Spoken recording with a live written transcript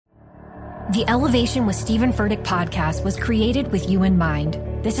The Elevation with Stephen Furtick podcast was created with you in mind.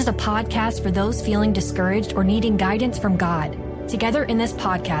 This is a podcast for those feeling discouraged or needing guidance from God. Together in this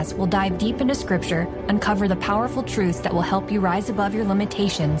podcast, we'll dive deep into Scripture, uncover the powerful truths that will help you rise above your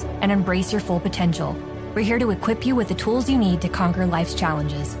limitations and embrace your full potential. We're here to equip you with the tools you need to conquer life's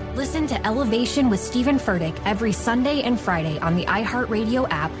challenges. Listen to Elevation with Stephen Furtick every Sunday and Friday on the iHeartRadio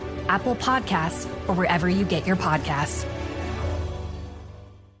app, Apple Podcasts, or wherever you get your podcasts.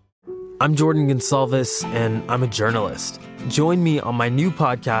 I'm Jordan Gonsalves, and I'm a journalist. Join me on my new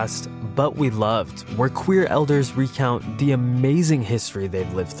podcast, But We Loved, where queer elders recount the amazing history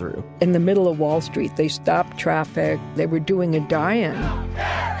they've lived through. In the middle of Wall Street, they stopped traffic. They were doing a die-in.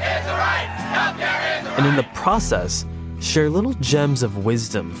 Healthcare is a right. Healthcare is a right. And in the process, share little gems of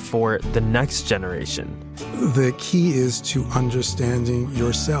wisdom for the next generation. The key is to understanding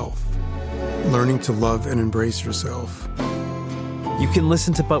yourself, learning to love and embrace yourself. You can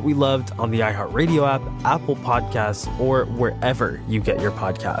listen to But We Loved on the iHeartRadio app, Apple Podcasts, or wherever you get your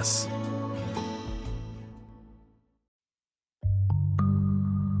podcasts.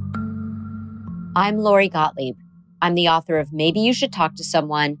 I'm Lori Gottlieb. I'm the author of Maybe You Should Talk to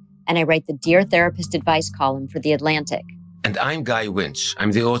Someone, and I write the Dear Therapist advice column for The Atlantic. And I'm Guy Winch.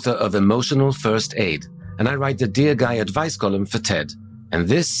 I'm the author of Emotional First Aid, and I write the Dear Guy advice column for TED. And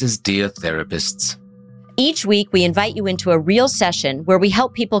this is Dear Therapists. Each week, we invite you into a real session where we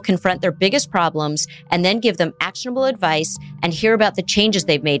help people confront their biggest problems and then give them actionable advice and hear about the changes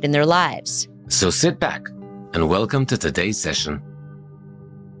they've made in their lives. So sit back and welcome to today's session.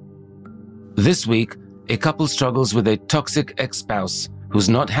 This week, a couple struggles with a toxic ex-spouse who's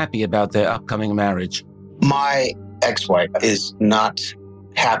not happy about their upcoming marriage. My ex-wife is not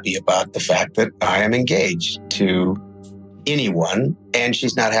happy about the fact that I am engaged to anyone, and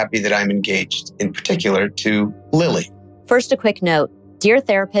she's not happy that I'm engaged, in particular, to Lily. First, a quick note. Dear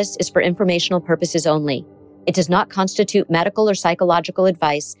Therapist is for informational purposes only. It does not constitute medical or psychological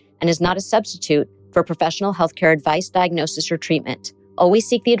advice and is not a substitute for professional healthcare advice, diagnosis, or treatment. Always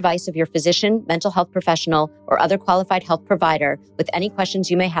seek the advice of your physician, mental health professional, or other qualified health provider with any questions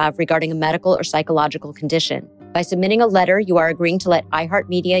you may have regarding a medical or psychological condition. By submitting a letter, you are agreeing to let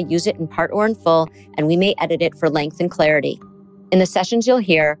iHeartMedia use it in part or in full, and we may edit it for length and clarity. In the sessions you'll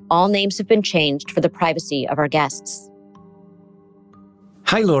hear, all names have been changed for the privacy of our guests.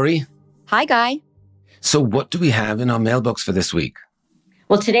 Hi, Lori. Hi, Guy. So what do we have in our mailbox for this week?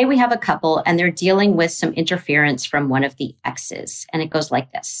 Well, today we have a couple, and they're dealing with some interference from one of the exes, and it goes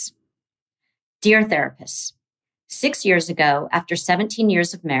like this. Dear Therapist, 6 years ago, after 17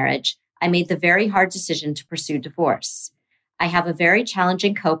 years of marriage, I made the very hard decision to pursue divorce. I have a very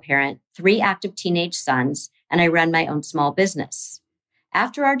challenging co-parent, 3 active teenage sons, and I run my own small business.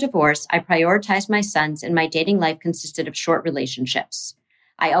 After our divorce, I prioritized my sons, and my dating life consisted of short relationships.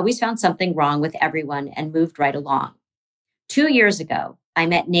 I always found something wrong with everyone and moved right along. 2 years ago, I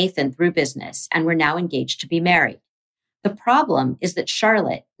met Nathan through business, and we're now engaged to be married. The problem is that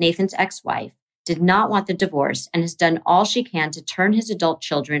Charlotte, Nathan's ex-wife, did not want the divorce and has done all she can to turn his adult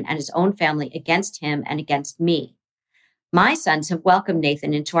children and his own family against him and against me. My sons have welcomed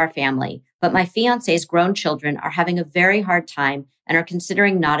Nathan into our family, but my fiance's grown children are having a very hard time and are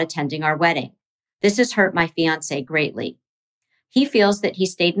considering not attending our wedding. This has hurt my fiance greatly. He feels that he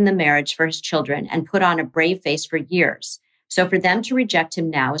stayed in the marriage for his children and put on a brave face for years, so for them to reject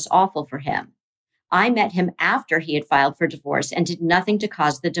him now is awful for him. I met him after he had filed for divorce and did nothing to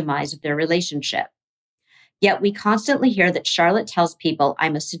cause the demise of their relationship. Yet we constantly hear that Charlotte tells people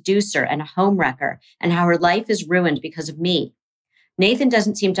I'm a seducer and a homewrecker and how her life is ruined because of me. Nathan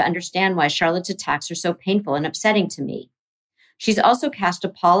doesn't seem to understand why Charlotte's attacks are so painful and upsetting to me. She's also cast a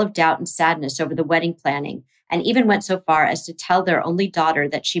pall of doubt and sadness over the wedding planning and even went so far as to tell their only daughter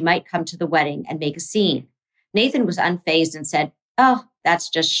that she might come to the wedding and make a scene. Nathan was unfazed and said, "Oh, that's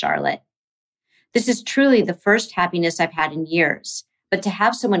just Charlotte." This is truly the first happiness I've had in years, but to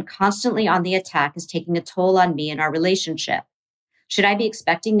have someone constantly on the attack is taking a toll on me and our relationship. Should I be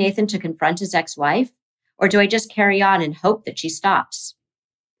expecting Nathan to confront his ex-wife, or do I just carry on and hope that she stops?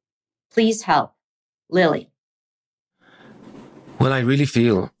 Please help. Lily. Well, I really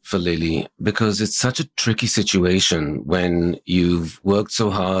feel for Lily because it's such a tricky situation when you've worked so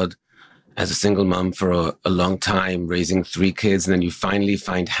hard as a single mom for a long time, raising 3 kids, and then you finally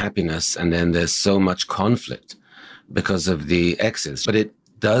find happiness, and then there's so much conflict because of the exes. But it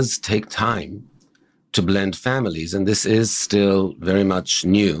does take time to blend families, and this is still very much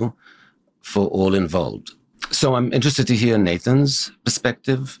new for all involved. So I'm interested to hear Nathan's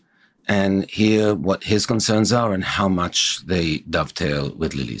perspective and hear what his concerns are and how much they dovetail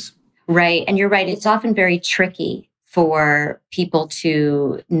with Lily's. Right. And you're right. It's often very tricky for people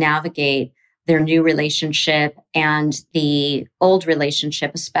to navigate their new relationship and the old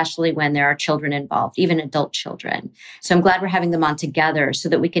relationship, especially when there are children involved, even adult children. So I'm glad we're having them on together so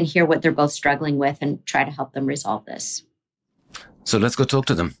that we can hear what they're both struggling with and try to help them resolve this. So let's go talk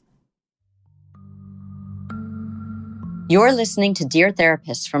to them. You're listening to Dear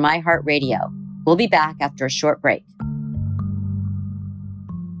Therapist from iHeartRadio. We'll be back after a short break.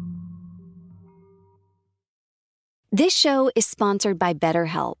 This show is sponsored by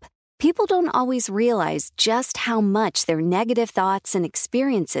BetterHelp. People don't always realize just how much their negative thoughts and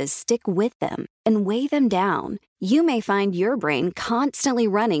experiences stick with them and weigh them down. You may find your brain constantly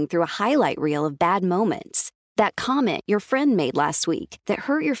running through a highlight reel of bad moments. That comment your friend made last week that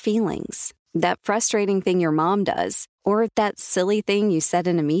hurt your feelings. That frustrating thing your mom does. Or that silly thing you said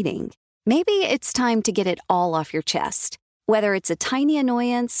in a meeting. Maybe it's time to get it all off your chest. Whether it's a tiny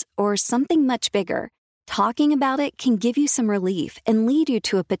annoyance or something much bigger, talking about it can give you some relief and lead you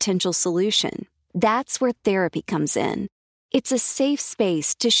to a potential solution. That's where therapy comes in. It's a safe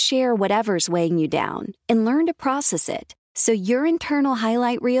space to share whatever's weighing you down and learn to process it so your internal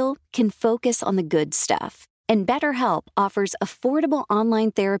highlight reel can focus on the good stuff. And BetterHelp offers affordable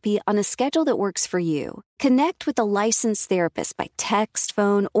online therapy on a schedule that works for you. Connect with a licensed therapist by text,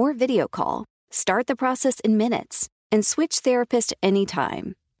 phone, or video call. Start the process in minutes and switch therapist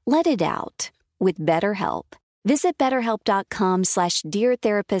anytime. Let it out with BetterHelp. Visit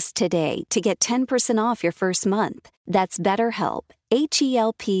BetterHelp.com/DearTherapist today to get 10% off your first month. That's BetterHelp,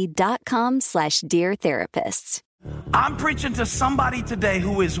 HELP.com/DearTherapist. I'm preaching to somebody today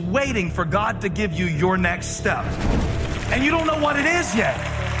who is waiting for God to give you your next step. And you don't know what it is yet.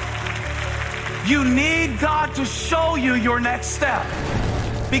 You need God to show you your next step.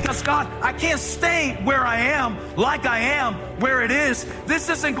 Because God, I can't stay where I am, like I am, where it is. This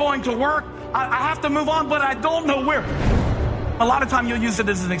isn't going to work. I have to move on, but I don't know where. A lot of time you'll use it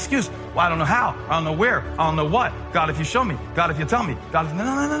as an excuse. Well, I don't know how. I don't know where. I don't know what. God, if you show me. God, if you tell me. God, if...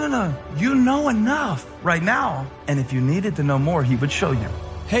 No. You know enough right now. And if you needed to know more, he would show you.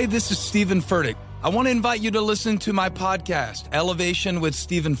 Hey, this is Stephen Furtick. I want to invite you to listen to my podcast, Elevation with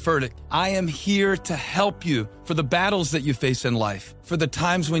Stephen Furtick. I am here to help you for the battles that you face in life, for the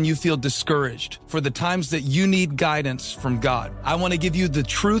times when you feel discouraged, for the times that you need guidance from God. I want to give you the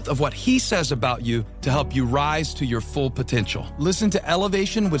truth of what he says about you to help you rise to your full potential. Listen to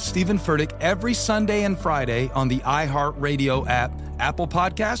Elevation with Stephen Furtick every Sunday and Friday on the iHeartRadio app, Apple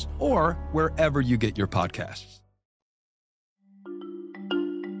Podcasts, or wherever you get your podcasts.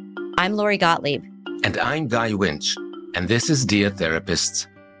 I'm Lori Gottlieb. And I'm Guy Winch. And this is Dear Therapists.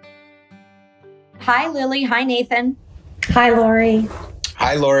 Hi, Lily. Hi, Nathan. Hi, Lori.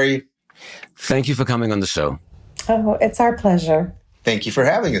 Hi, Lori. Thank you for coming on the show. Oh, it's our pleasure. Thank you for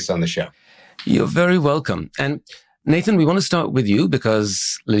having us on the show. You're very welcome. And Nathan, we want to start with you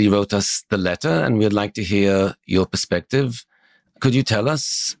because Lily wrote us the letter and we'd like to hear your perspective. Could you tell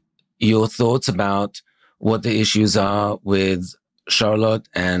us your thoughts about what the issues are with Charlotte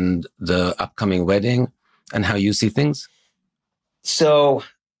and the upcoming wedding and how you see things? So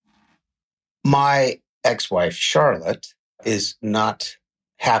my ex-wife, Charlotte, is not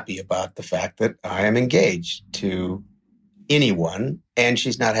happy about the fact that I am engaged to anyone, and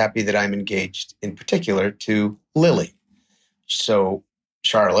she's not happy that I'm engaged in particular to Lily. So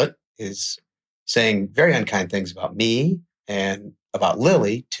Charlotte is saying very unkind things about me and about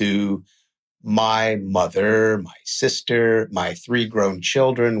Lily to my mother, my sister, my 3 grown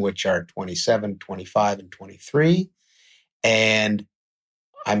children, which are 27, 25, and 23. And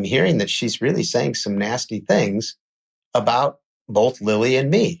I'm hearing that she's really saying some nasty things about both Lily and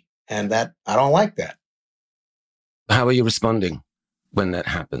me. And that I don't like that. How are you responding when that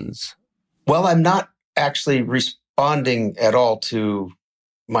happens? Well, I'm not actually responding at all to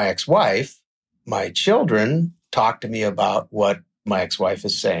my ex-wife. My children talk to me about what my ex-wife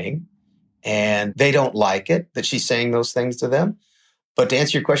is saying. And they don't like it that she's saying those things to them. But to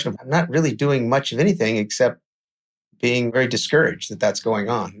answer your question, I'm not really doing much of anything except being very discouraged that that's going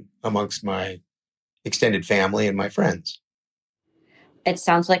on amongst my extended family and my friends. It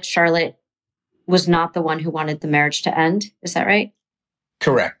sounds like Charlotte was not the one who wanted the marriage to end. Is that right?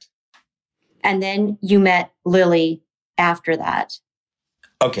 Correct. And then you met Lily after that.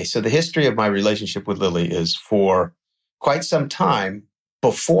 Okay, so the history of my relationship with Lily is for quite some time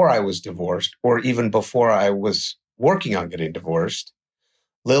before I was divorced, or even before I was working on getting divorced,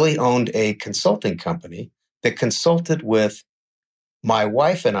 Lily owned a consulting company that consulted with my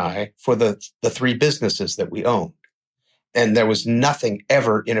wife and I for the 3 businesses that we owned. And there was nothing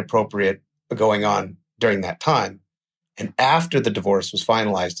ever inappropriate going on during that time. And after the divorce was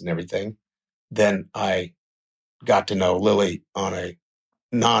finalized and everything, then I got to know Lily on a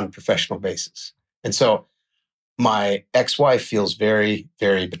non-professional basis. And so my ex-wife feels very,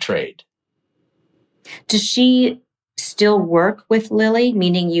 very betrayed. Does she still work with Lily,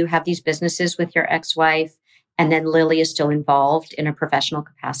 meaning you have these businesses with your ex-wife and then Lily is still involved in a professional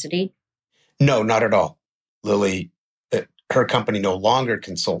capacity? No, not at all. Lily, her company no longer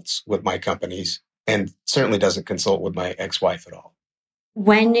consults with my companies and certainly doesn't consult with my ex-wife at all.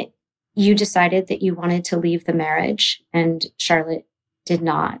 When you decided that you wanted to leave the marriage and Charlotte did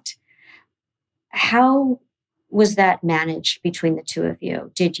not, how was that managed between the two of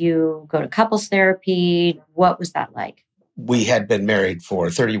you? Did you go to couples therapy? What was that like? We had been married for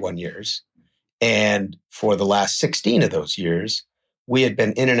 31 years. And for the last 16 of those years, we had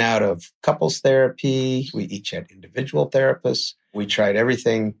been in and out of couples therapy. We each had individual therapists. We tried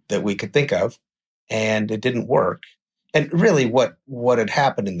everything that we could think of, and it didn't work. And really what had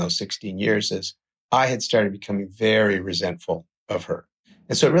happened in those 16 years is I had started becoming very resentful of her.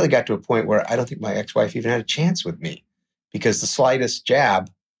 And so it really got to a point where I don't think my ex-wife even had a chance with me because the slightest jab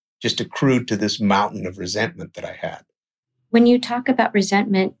just accrued to this mountain of resentment that I had. When you talk about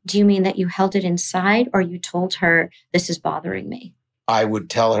resentment, do you mean that you held it inside or you told her, this is bothering me? I would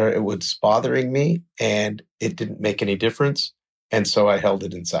tell her it was bothering me and it didn't make any difference. And so I held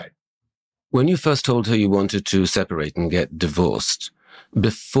it inside. When you first told her you wanted to separate and get divorced,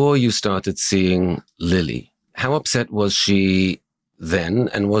 before you started seeing Lily, how upset was she then?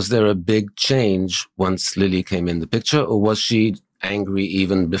 And was there a big change once Lily came in the picture? Or was she angry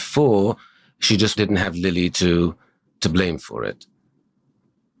even before she just didn't have Lily to blame for it?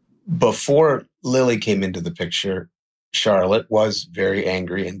 Before Lily came into the picture, Charlotte was very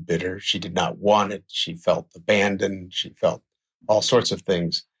angry and bitter. She did not want it. She felt abandoned. She felt all sorts of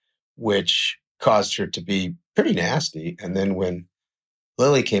things, which caused her to be pretty nasty. And then when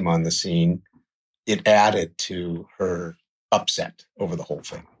Lily came on the scene, it added to her upset over the whole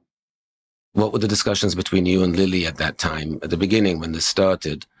thing. What were the discussions between you and Lily at that time, at the beginning when this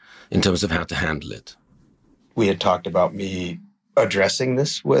started, in terms of how to handle it? We had talked about me addressing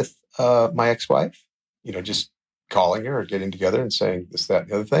this with my ex-wife, just calling her or getting together and saying this, that,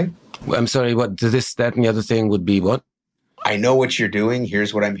 and the other thing. I'm sorry, what this, that, and the other thing would be what? I know what you're doing.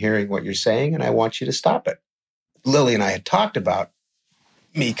 Here's what I'm hearing, what you're saying, and I want you to stop it. Lily and I had talked about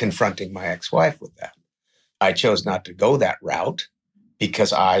me confronting my ex-wife with that. I chose not to go that route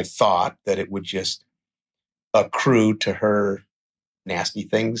because I thought that it would just accrue to her nasty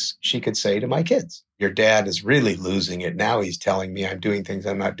things she could say to my kids. Your dad is really losing it. Now he's telling me I'm doing things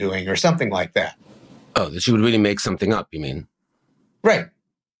I'm not doing or something like that. Oh, that she would really make something up, you mean? Right.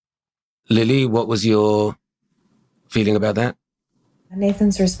 Lily, what was your feeling about that?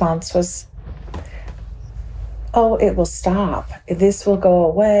 Nathan's response was, oh, it will stop. This will go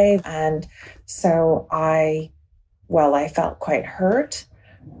away. And so I felt quite hurt,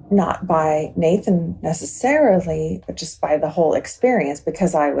 not by Nathan necessarily, but just by the whole experience,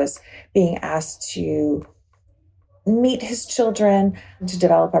 because I was being asked to meet his children, to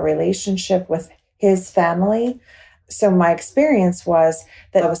develop a relationship with his family. So my experience was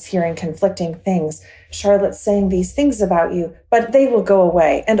that I was hearing conflicting things. Charlotte's saying these things about you, but they will go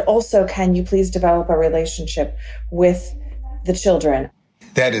away. And also, can you please develop a relationship with the children?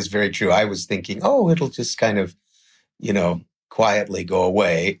 That is very true. I was thinking, it'll just kind of, quietly go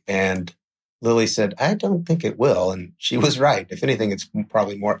away. And Lily said, I don't think it will. And she was right. If anything, it's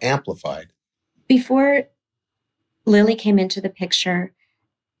probably more amplified. Before Lily came into the picture,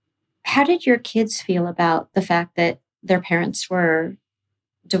 how did your kids feel about the fact that their parents were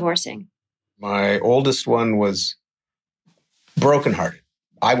divorcing? My oldest one was brokenhearted.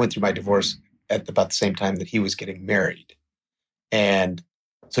 I went through my divorce at about the same time that he was getting married. And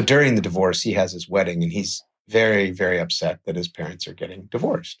so during the divorce, he has his wedding and he's very, very upset that his parents are getting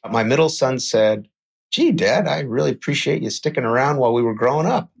divorced. My middle son said, gee, Dad, I really appreciate you sticking around while we were growing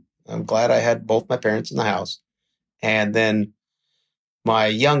up. I'm glad I had both my parents in the house. And then my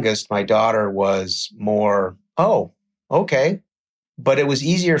youngest, my daughter, was more, oh, okay. But it was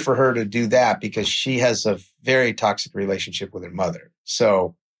easier for her to do that because she has a very toxic relationship with her mother.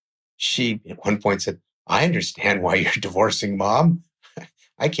 So she at one point said, I understand why you're divorcing, Mom.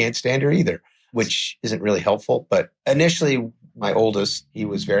 I can't stand her either, which isn't really helpful. But initially, my oldest, he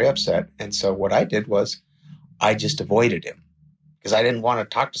was very upset. And so what I did was I just avoided him because I didn't want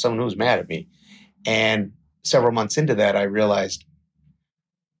to talk to someone who was mad at me. And several months into that, I realized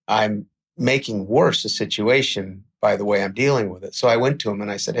I'm making worse a situation by the way I'm dealing with it. So I went to him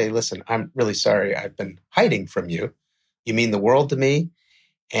and I said, hey, listen, I'm really sorry. I've been hiding from you. You mean the world to me.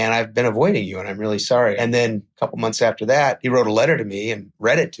 And I've been avoiding you and I'm really sorry. And then a couple months after that, he wrote a letter to me and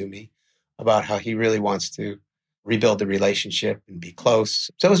read it to me about how he really wants to rebuild the relationship and be close.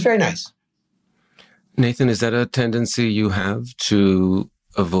 So it was very nice. Nathan, is that a tendency you have to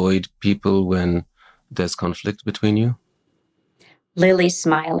avoid people when there's conflict between you? Lily's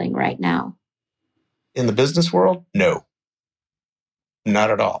smiling right now. In the business world, no,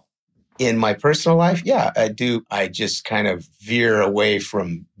 not at all. In my personal life, yeah, I do. I just kind of veer away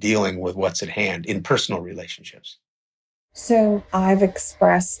from dealing with what's at hand in personal relationships. So I've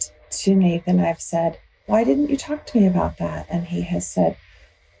expressed to Nathan, I've said, why didn't you talk to me about that? And he has said,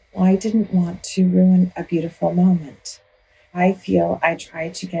 well, I didn't want to ruin a beautiful moment. I feel I try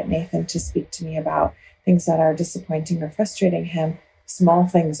to get Nathan to speak to me about things that are disappointing or frustrating him, small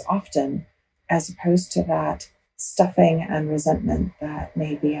things often, as opposed to that stuffing and resentment that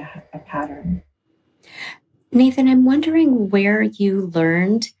may be a pattern. Nathan, I'm wondering where you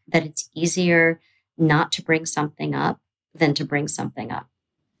learned that it's easier not to bring something up than to bring something up.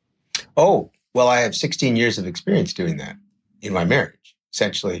 Oh, well, I have 16 years of experience doing that in my marriage.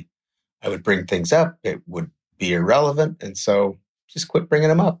 Essentially, I would bring things up. It would be irrelevant. And so just quit bringing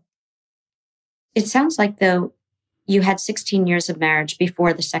them up. It sounds like, though, you had 16 years of marriage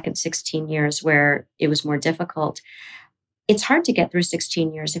before the second 16 years where it was more difficult. It's hard to get through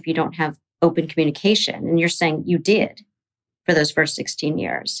 16 years if you don't have open communication. And you're saying you did for those first 16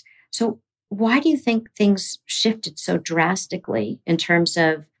 years. So why do you think things shifted so drastically in terms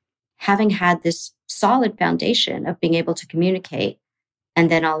of having had this solid foundation of being able to communicate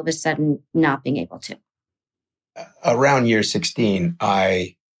and then all of a sudden not being able to? Around year 16,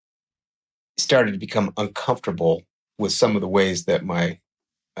 I started to become uncomfortable with some of the ways that my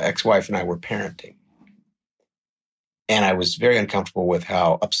ex-wife and I were parenting. And I was very uncomfortable with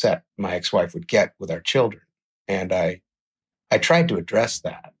how upset my ex-wife would get with our children. And I tried to address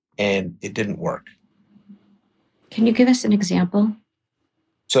that, and it didn't work. Can you give us an example?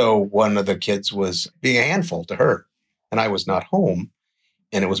 So one of the kids was being a handful to her, and I was not home,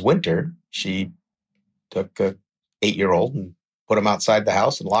 and it was winter. She took a 8-year-old and put him outside the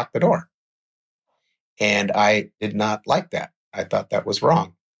house and locked the door. And I did not like that. I thought that was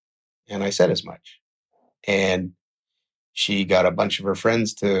wrong. And I said as much. And she got a bunch of her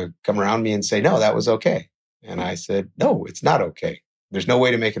friends to come around me and say, no, that was okay. And I said, no, it's not okay. There's no way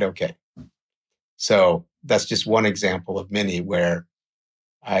to make it okay. So that's just one example of many where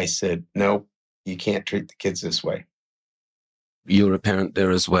I said, no, you can't treat the kids this way. You're a parent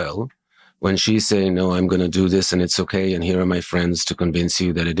there as well. When she's saying, no, I'm going to do this and it's okay, and here are my friends to convince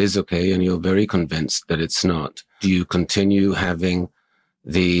you that it is okay, and you're very convinced that it's not, do you continue having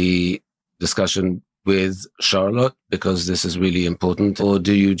the discussion with Charlotte because this is really important? Or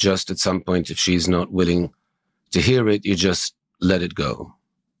do you just at some point, if she's not willing to hear it, you just let it go?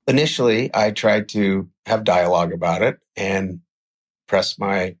 Initially, I tried to have dialogue about it and press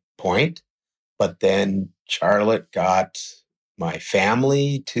my point, but then Charlotte got my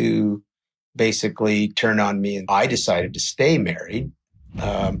family to basically turn on me, and I decided to stay married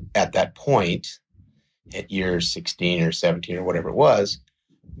at that point, at year 16 or 17 or whatever it was,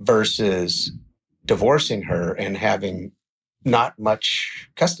 versus divorcing her and having not much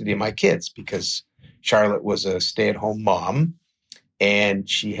custody of my kids, because Charlotte was a stay-at-home mom, and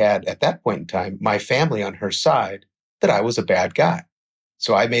she had, at that point in time, my family on her side that I was a bad guy.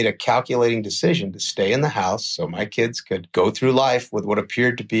 So I made a calculating decision to stay in the house so my kids could go through life with what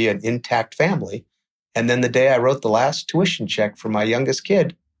appeared to be an intact family. And then the day I wrote the last tuition check for my youngest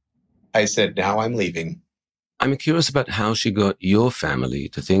kid, I said, now I'm leaving. I'm curious about how she got your family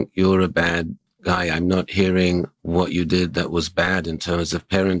to think you're a bad guy. I'm not hearing what you did that was bad in terms of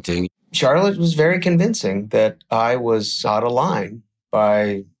parenting. Charlotte was very convincing that I was out of line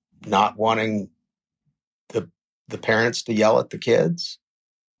by not wanting the parents to yell at the kids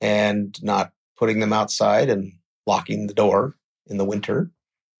and not putting them outside and locking the door in the winter.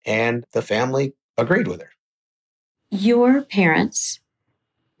 And the family agreed with her. Your parents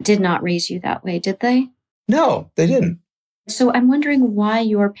did not raise you that way, did they? No, they didn't. So I'm wondering why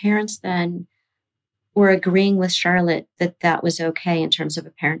your parents then were agreeing with Charlotte that that was okay in terms of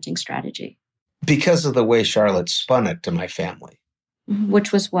a parenting strategy. Because of the way Charlotte spun it to my family.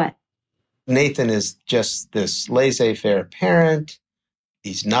 Which was what? Nathan is just this laissez-faire parent.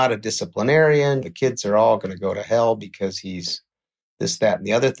 He's not a disciplinarian. The kids are all going to go to hell because he's this, that, and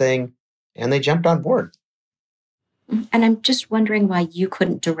the other thing. And they jumped on board. And I'm just wondering why you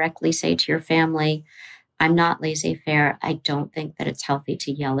couldn't directly say to your family, I'm not laissez-faire. I don't think that it's healthy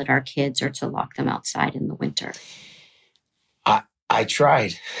to yell at our kids or to lock them outside in the winter. I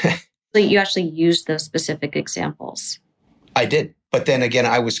tried. So you actually used those specific examples. I did. But then again,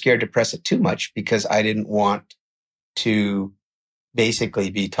 I was scared to press it too much because I didn't want to basically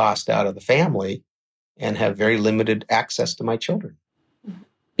be tossed out of the family and have very limited access to my children.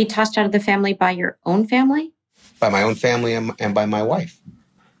 Be tossed out of the family by your own family? By my own family and by my wife.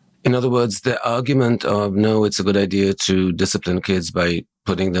 In other words, the argument of, no, it's a good idea to discipline kids by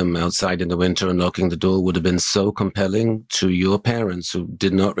putting them outside in the winter and locking the door would have been so compelling to your parents who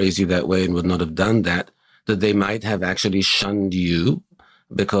did not raise you that way and would not have done that, that they might have actually shunned you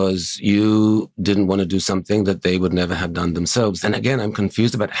because you didn't want to do something that they would never have done themselves. And again, I'm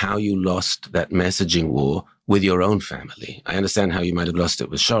confused about how you lost that messaging war with your own family. I understand how you might have lost it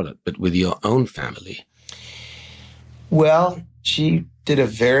with Charlotte, but with your own family. Well, she did a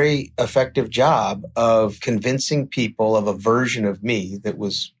very effective job of convincing people of a version of me that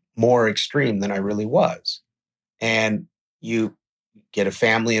was more extreme than I really was. And you get a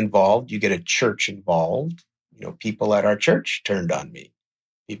family involved, you get a church involved. You know, people at our church turned on me.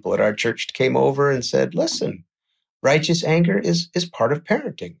 People at our church came over and said, listen, righteous anger is part of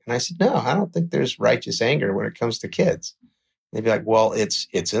parenting. And I said, no, I don't think there's righteous anger when it comes to kids. And they'd be like, well,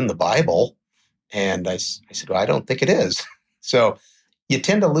 it's in the Bible. And I said, well, I don't think it is. So you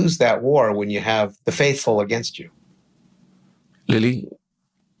tend to lose that war when you have the faithful against you. Lily?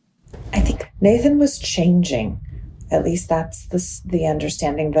 I think Nathan was changing. At least that's the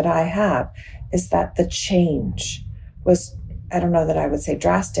understanding that I have, is that the change was, I don't know that I would say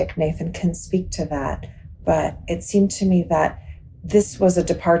drastic. Nathan can speak to that. But it seemed to me that this was a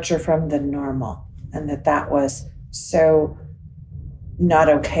departure from the normal and that was so not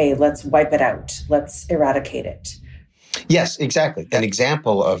okay. Let's wipe it out. Let's eradicate it. Yes, exactly. An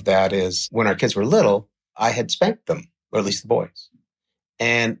example of that is when our kids were little, I had spanked them, or at least the boys.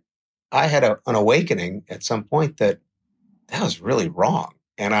 And I had an awakening at some point that was really wrong.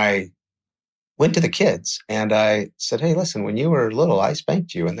 And I went to the kids and I said, hey, listen, when you were little, I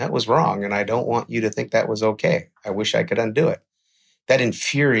spanked you and that was wrong. And I don't want you to think that was okay. I wish I could undo it. That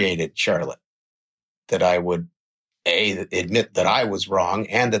infuriated Charlotte that I would admit that I was wrong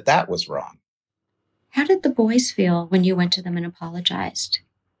and that was wrong. How did the boys feel when you went to them and apologized?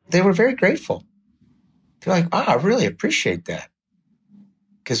 They were very grateful. They're like, I really appreciate that.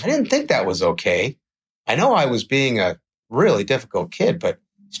 Because I didn't think that was okay. I know I was being a really difficult kid, but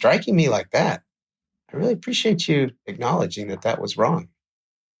striking me like that, I really appreciate you acknowledging that was wrong.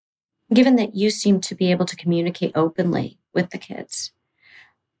 Given that you seem to be able to communicate openly with the kids,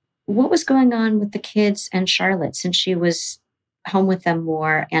 what was going on with the kids and Charlotte since she was home with them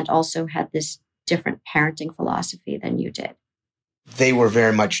more and also had this different parenting philosophy than you did? They were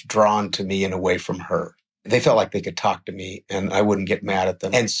very much drawn to me and away from her. They felt like they could talk to me and I wouldn't get mad at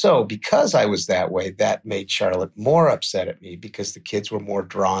them. And so because I was that way, that made Charlotte more upset at me because the kids were more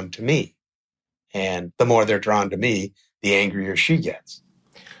drawn to me. And the more they're drawn to me, the angrier she gets.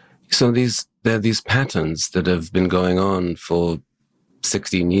 So there are these patterns that have been going on for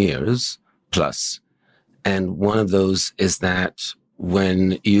 16 years plus. And one of those is that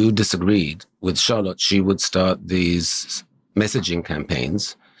when you disagreed with Charlotte, she would start these messaging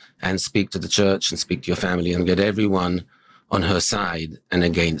campaigns and speak to the church and speak to your family and get everyone on her side and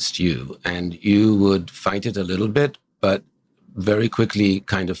against you. And you would fight it a little bit, but very quickly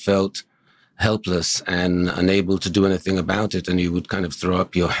kind of felt helpless and unable to do anything about it. And you would kind of throw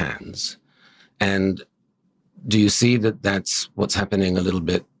up your hands. And do you see that that's what's happening a little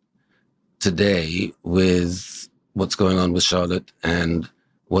bit today with what's going on with Charlotte and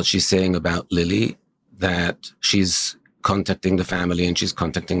what she's saying about Lily, that she's contacting the family and she's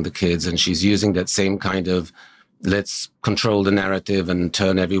contacting the kids and she's using that same kind of let's control the narrative and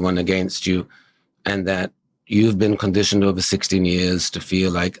turn everyone against you, and that you've been conditioned over 16 years to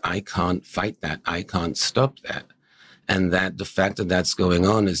feel like I can't fight that, I can't stop that, and that the fact that that's going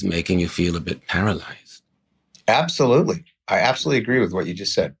on is making you feel a bit paralyzed. Absolutely. I absolutely agree with what you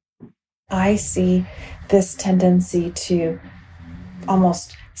just said. I see this tendency to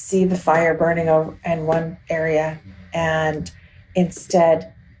almost see the fire burning over in one area, and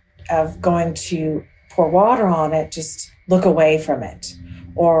instead of going to pour water on it, just look away from it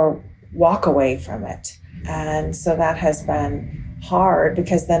or walk away from it. And so that has been hard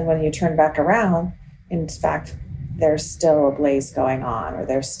because then when you turn back around, in fact, there's still a blaze going on, or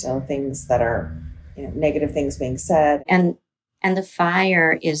there's still things that are, negative things being said. And the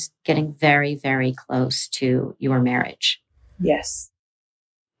fire is getting very, very close to your marriage. Yes.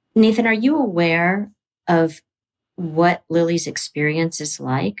 Nathan, are you aware of what Lily's experience is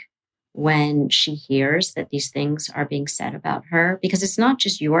like when she hears that these things are being said about her? Because it's not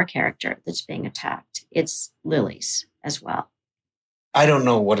just your character that's being attacked. It's Lily's as well. I don't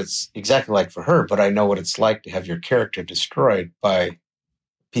know what it's exactly like for her, but I know what it's like to have your character destroyed by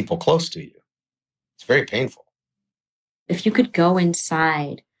people close to you. It's very painful. If you could go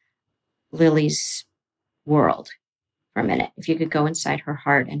inside Lily's world for a minute, if you could go inside her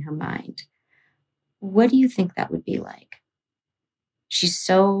heart and her mind, what do you think that would be like? She's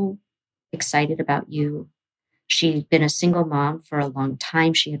so excited about you. She'd been a single mom for a long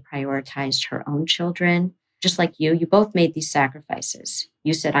time. She had prioritized her own children. Just like you both made these sacrifices.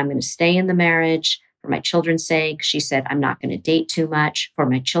 You said, I'm going to stay in the marriage for my children's sake. She said, I'm not going to date too much for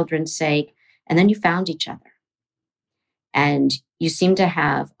my children's sake. And then you found each other. And you seem to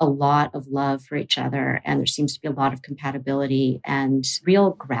have a lot of love for each other. And there seems to be a lot of compatibility and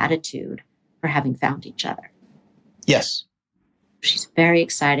real gratitude for having found each other. Yes. She's very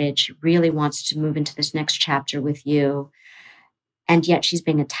excited. She really wants to move into this next chapter with you. And yet she's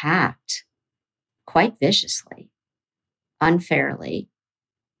being attacked quite viciously, unfairly.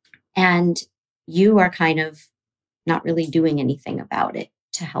 And you are kind of not really doing anything about it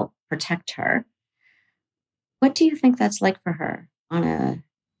to help protect her. What do you think that's like for her on a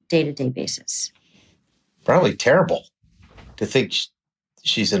day-to-day basis? Probably terrible to think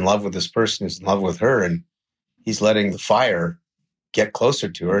she's in love with this person who's in love with her, and he's letting the fire get closer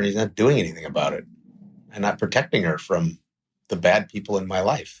to her, and he's not doing anything about it and not protecting her from the bad people in my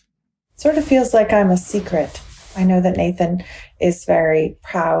life. Sort of feels like I'm a secret. I know that Nathan is very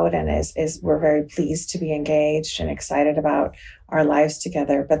proud and we're very pleased to be engaged and excited about our lives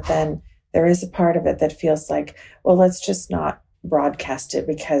together. But then there is a part of it that feels like, well, let's just not broadcast it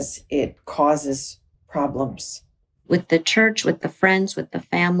because it causes problems. With the church, with the friends, with the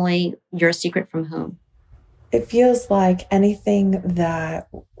family, you're a secret from whom? It feels like anything that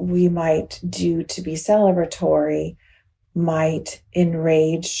we might do to be celebratory might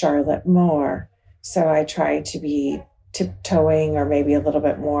enrage Charlotte more. So I try to be tiptoeing or maybe a little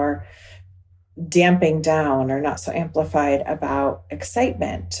bit more damping down or not so amplified about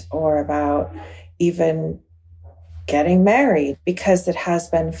excitement or about even getting married, because it has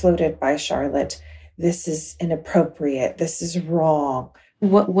been floated by Charlotte. This is inappropriate. This is wrong.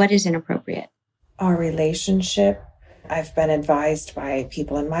 What is inappropriate? Our relationship. I've been advised by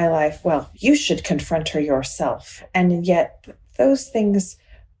people in my life, well, you should confront her yourself. And yet those things,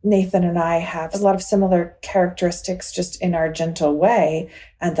 Nathan and I have a lot of similar characteristics just in our gentle way,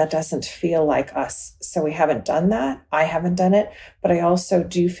 and that doesn't feel like us. So we haven't done that. I haven't done it, but I also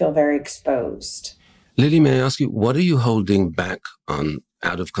do feel very exposed. Lily, may I ask you, what are you holding back on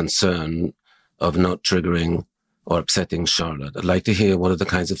out of concern of not triggering or upsetting Charlotte? I'd like to hear what are the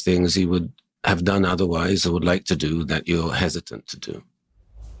kinds of things you would have done otherwise or would like to do that you're hesitant to do.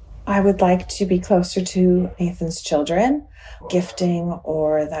 I would like to be closer to Nathan's children, gifting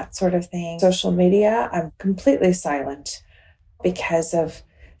or that sort of thing. Social media, I'm completely silent because of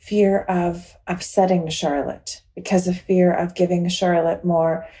fear of upsetting Charlotte, because of fear of giving Charlotte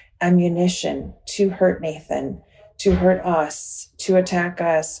more ammunition to hurt Nathan, to hurt us, to attack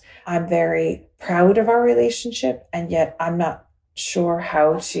us. I'm very proud of our relationship, and yet I'm not sure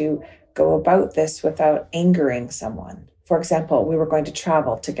how to go about this without angering someone. For example, we were going to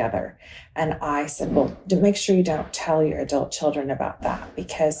travel together, and I said, well, make sure you don't tell your adult children about that,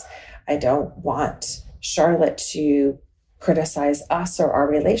 because I don't want Charlotte to criticize us or our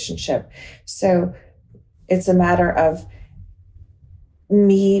relationship. So it's a matter of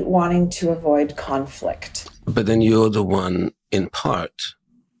me wanting to avoid conflict. But then you're the one, in part,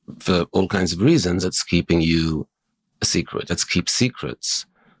 for all kinds of reasons, that's keeping you a secret. Let's keep secrets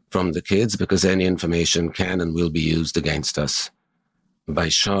from the kids, because any information can and will be used against us by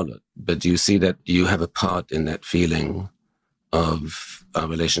Charlotte. But do you see that you have a part in that feeling of our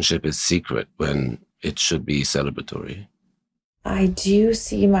relationship is secret when it should be celebratory? I do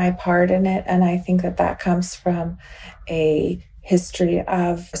see my part in it, and I think that that comes from a history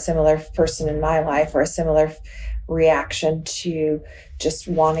of a similar person in my life or a similar reaction to just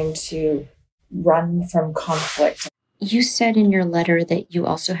wanting to run from conflict. You said in your letter that you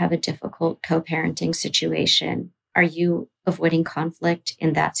also have a difficult co-parenting situation. Are you avoiding conflict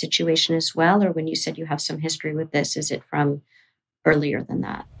in that situation as well? Or when you said you have some history with this, is it from earlier than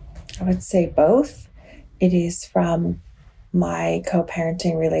that? I would say both. It is from my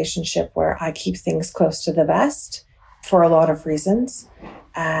co-parenting relationship where I keep things close to the vest for a lot of reasons.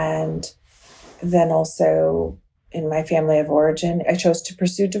 And then also in my family of origin, I chose to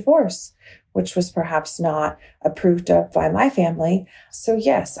pursue divorce, which was perhaps not approved of by my family. So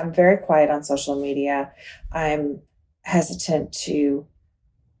yes, I'm very quiet on social media. I'm hesitant to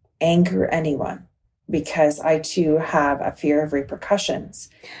anger anyone because I too have a fear of repercussions.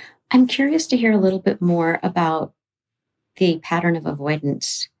 I'm curious to hear a little bit more about the pattern of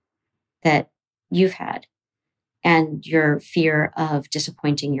avoidance that you've had and your fear of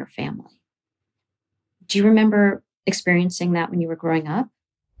disappointing your family. Do you remember experiencing that when you were growing up?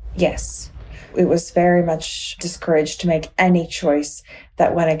 Yes. It was very much discouraged to make any choice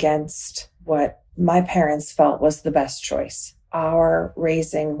that went against what my parents felt was the best choice. Our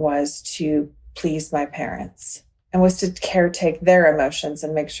raising was to please my parents and was to caretake their emotions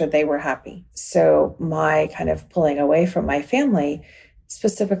and make sure they were happy. So my kind of pulling away from my family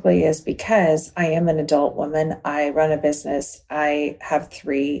specifically is because I am an adult woman. I run a business. I have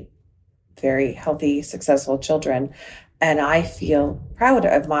 3 very healthy, successful children. And I feel proud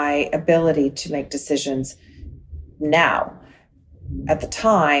of my ability to make decisions now. At the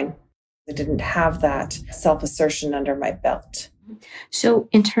time, I didn't have that self-assertion under my belt. So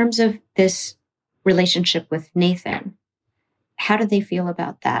in terms of this relationship with Nathan, how do they feel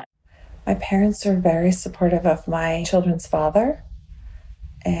about that? My parents are very supportive of my children's father,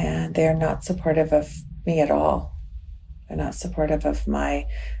 and they're not supportive of me at all. They're not supportive of my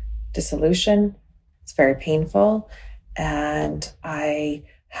dissolution. It's very painful. And I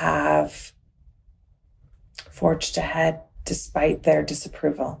have forged ahead despite their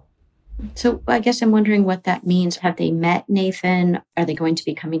disapproval. So I guess I'm wondering what that means. Have they met Nathan? Are they going to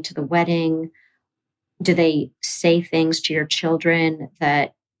be coming to the wedding? Do they say things to your children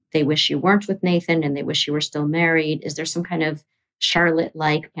that they wish you weren't with Nathan and they wish you were still married? Is there some kind of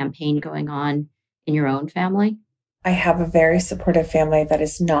Charlotte-like campaign going on in your own family? I have a very supportive family that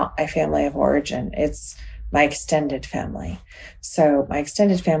is not my family of origin. It's my extended family. So my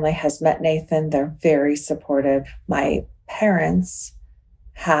extended family has met Nathan. They're very supportive. My parents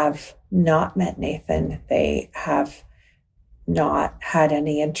have not met Nathan. They have not had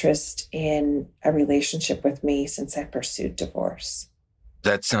any interest in a relationship with me since I pursued divorce.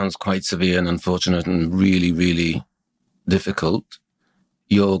 That sounds quite severe and unfortunate and really, really difficult.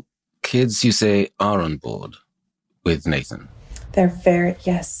 Your kids, you say, are on board with Nathan. They're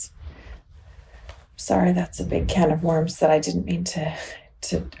yes. Sorry, that's a big can of worms that I didn't mean to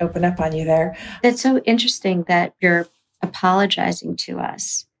open up on you there. It's so interesting that you're apologizing to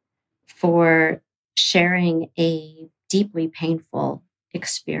us for sharing a deeply painful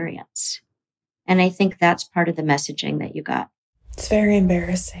experience. And I think that's part of the messaging that you got. It's very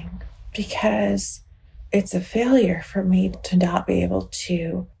embarrassing because it's a failure for me to not be able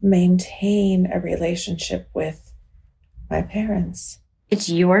to maintain a relationship with my parents. It's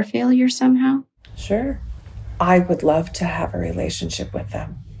your failure somehow? Sure. I would love to have a relationship with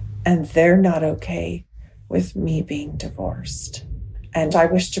them, and they're not okay with me being divorced. And I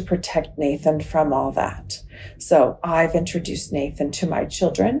wish to protect Nathan from all that. So I've introduced Nathan to my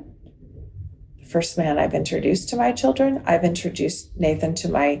children. The first man I've introduced to my children, I've introduced Nathan to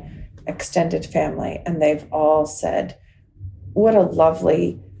my extended family, and they've all said, what a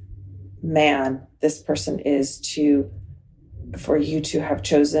lovely man this person is for you to have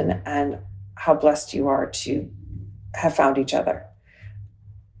chosen, and how blessed you are to have found each other.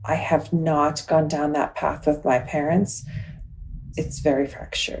 I have not gone down that path with my parents. It's very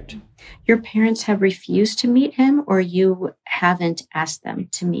fractured. Your parents have refused to meet him, or you haven't asked them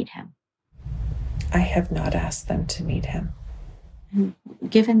to meet him? I have not asked them to meet him.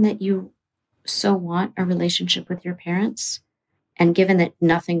 Given that you so want a relationship with your parents, and given that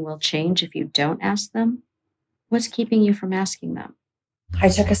nothing will change if you don't ask them, what's keeping you from asking them? I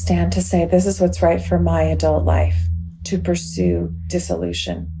took a stand to say this is what's right for my adult life, to pursue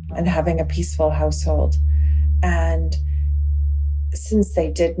dissolution and having a peaceful household. And since they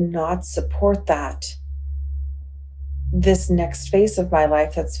did not support that, this next phase of my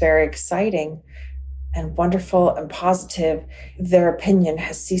life that's very exciting and wonderful and positive, their opinion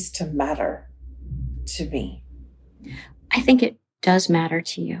has ceased to matter to me. I think it does matter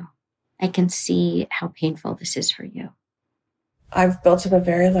to you. I can see how painful this is for you. I've built up a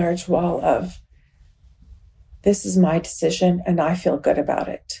very large wall of, this is my decision and I feel good about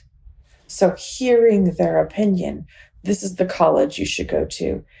it. So hearing their opinion, this is the college you should go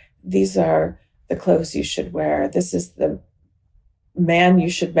to. These are the clothes you should wear. This is the man you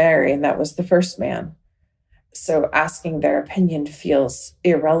should marry. And that was the first man. So asking their opinion feels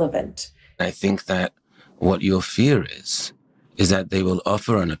irrelevant. I think that what your fear is that they will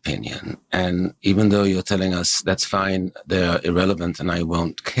offer an opinion. And even though you're telling us that's fine, they're irrelevant and I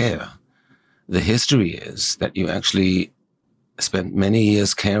won't care, the history is that you actually spent many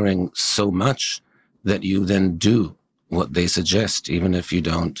years caring so much that you then do what they suggest, even if you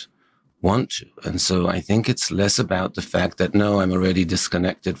don't want to. And so I think it's less about the fact that, no, I'm already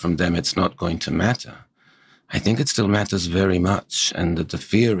disconnected from them, it's not going to matter. I think it still matters very much. And that the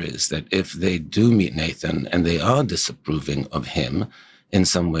fear is that if they do meet Nathan and they are disapproving of him in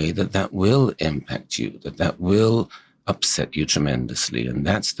some way, that will impact you, that will upset you tremendously. And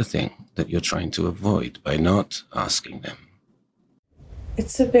that's the thing that you're trying to avoid by not asking them.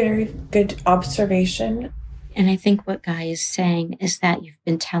 It's a very good observation. And I think what Guy is saying is that you've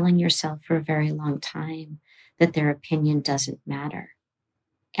been telling yourself for a very long time that their opinion doesn't matter.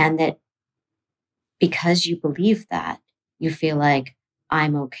 And that because you believe that, you feel like,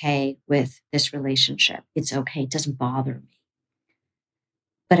 I'm okay with this relationship. It's okay. It doesn't bother me.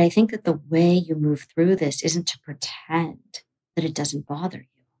 But I think that the way you move through this isn't to pretend that it doesn't bother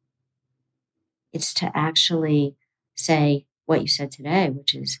you. It's to actually say what you said today,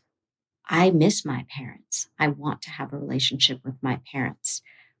 which is, I miss my parents. I want to have a relationship with my parents.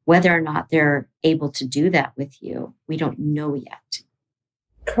 Whether or not they're able to do that with you, we don't know yet.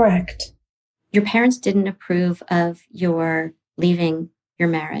 Correct. Your parents didn't approve of your leaving your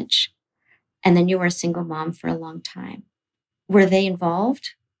marriage, and then you were a single mom for a long time. Were they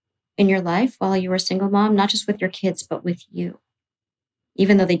involved in your life while you were a single mom, not just with your kids, but with you,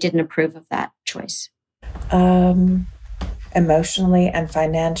 even though they didn't approve of that choice? Emotionally and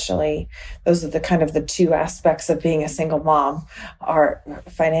financially, those are the two aspects of being a single mom, are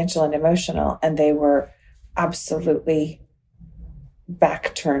financial and emotional, and they were absolutely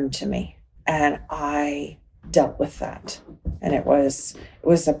back turned to me, and I dealt with that. And it was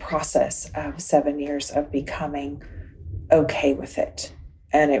a process of 7 years of becoming okay with it.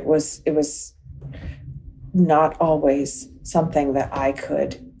 And it was not always something that I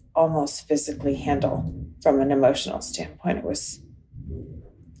could almost physically handle from an emotional standpoint. It was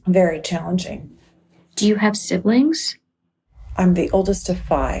very challenging. Do you have siblings? I'm the oldest of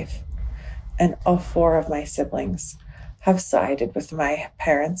 5, and all 4 of my siblings have sided with my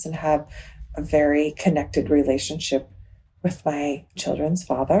parents and have a very connected relationship with my children's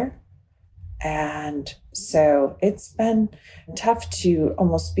father. And so it's been tough to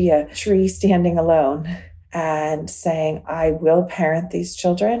almost be a tree standing alone and saying, I will parent these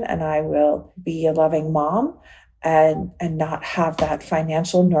children and I will be a loving mom and not have that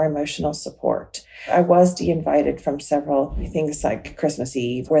financial nor emotional support. I was de-invited from several things like Christmas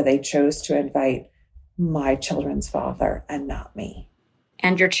Eve, where they chose to invite my children's father and not me.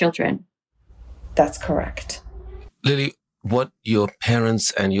 And your children. That's correct. Lily, what your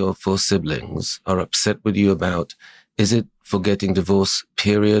parents and your 4 siblings are upset with you about, is it for getting divorced,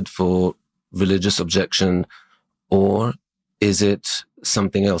 period, for religious objection, or is it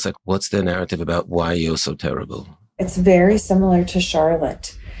something else? Like, what's their narrative about why you're so terrible? It's very similar to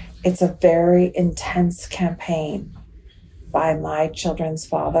Charlotte. It's a very intense campaign by my children's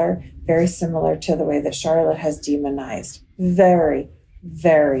father, very similar to the way that Charlotte has demonized. Very,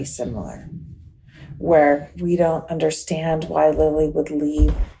 very similar. Where we don't understand why Lily would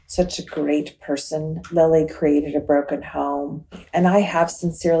leave such a great person. Lily created a broken home. And I have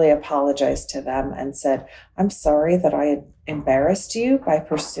sincerely apologized to them and said, I'm sorry that I had embarrassed you by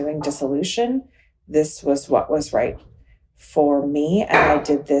pursuing dissolution. This was what was right for me, and I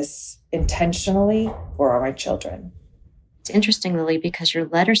did this intentionally for my children. It's interesting, Lily, because your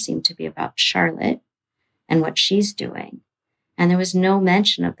letter seemed to be about Charlotte and what she's doing. And there was no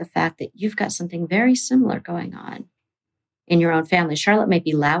mention of the fact that you've got something very similar going on in your own family. Charlotte may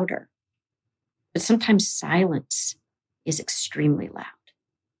be louder, but sometimes silence is extremely loud.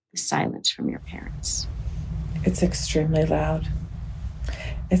 The silence from your parents. It's extremely loud.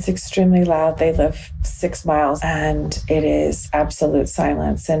 It's extremely loud. They live 6 miles and it is absolute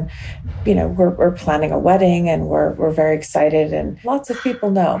silence. And, you know, we're planning a wedding and we're very excited, and lots of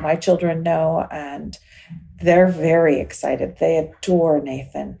people know. My children know, and they're very excited. They adore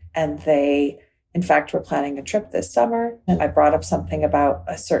Nathan, and they, in fact, were planning a trip this summer. And I brought up something about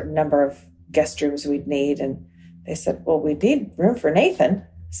a certain number of guest rooms we'd need. And they said, well, we need room for Nathan.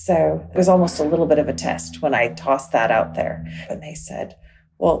 So it was almost a little bit of a test when I tossed that out there. And they said,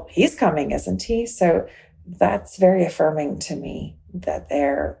 well, he's coming, isn't he? So that's very affirming to me that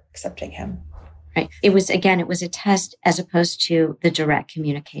they're accepting him. Right. It was a test as opposed to the direct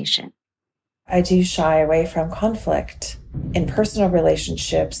communication. I do shy away from conflict. In personal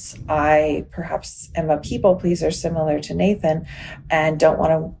relationships, I perhaps am a people pleaser similar to Nathan and don't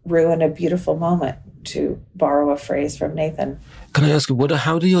want to ruin a beautiful moment, to borrow a phrase from Nathan. Can I ask you,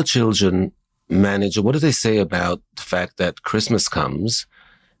 how do your children manage, or what do they say about the fact that Christmas comes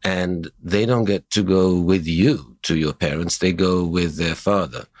and they don't get to go with you to your parents, they go with their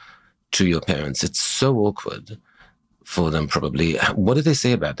father to your parents? It's so awkward for them, probably. What do they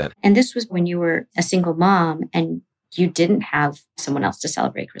say about that? And this was when you were a single mom and you didn't have someone else to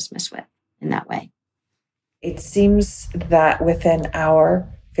celebrate Christmas with in that way. It seems that within our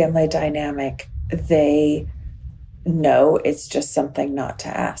family dynamic, they know it's just something not to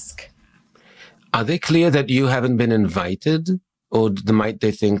ask. Are they clear that you haven't been invited, or might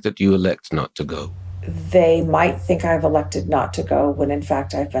they think that you elect not to go? they might think I've elected not to go when in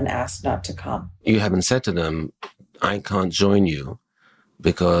fact I've been asked not to come. You haven't said to them, I can't join you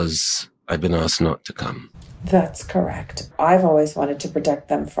because I've been asked not to come. That's correct. I've always wanted to protect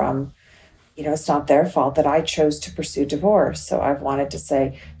them from, it's not their fault that I chose to pursue divorce. So I've wanted to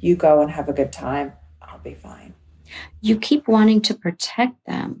say, you go and have a good time. I'll be fine. You keep wanting to protect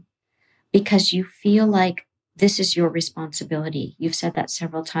them because you feel like this is your responsibility. You've said that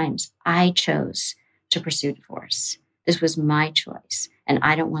several times. I chose to pursue divorce. This was my choice, and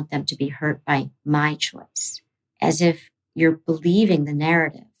I don't want them to be hurt by my choice. As if you're believing the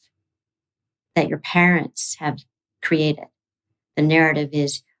narrative that your parents have created. The narrative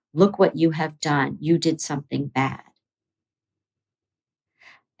is, look what you have done. You did something bad.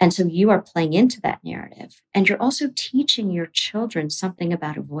 And so you are playing into that narrative. And you're also teaching your children something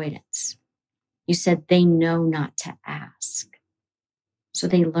about avoidance. You said they know not to ask. So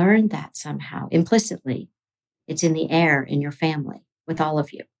they learned that somehow, implicitly. It's in the air in your family with all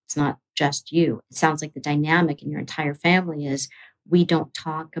of you. It's not just you. It sounds like the dynamic in your entire family is we don't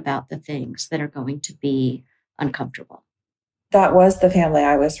talk about the things that are going to be uncomfortable. That was the family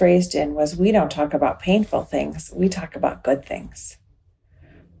I was raised in, was we don't talk about painful things. We talk about good things.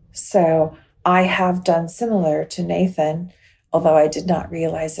 So I have done similar to Nathan, although I did not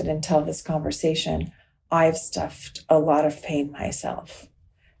realize it until this conversation. I've stuffed a lot of pain myself,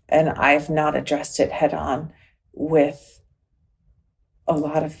 and I've not addressed it head on with a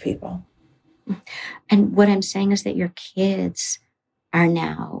lot of people. And what I'm saying is that your kids are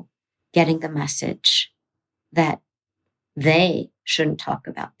now getting the message that they shouldn't talk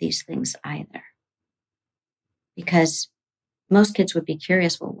about these things either. Because most kids would be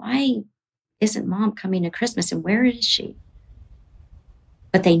curious, well, why isn't mom coming to Christmas and where is she?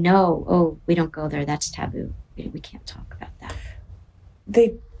 But they know, oh, we don't go there. That's taboo. We can't talk about that.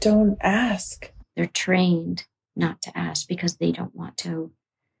 They don't ask. They're trained not to ask because they don't want to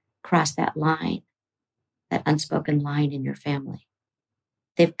cross that line, that unspoken line in your family.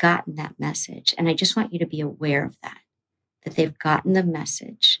 They've gotten that message. And I just want you to be aware of that they've gotten the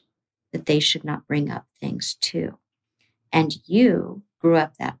message that they should not bring up things too. And you grew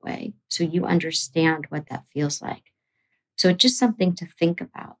up that way, so you understand what that feels like. So it's just something to think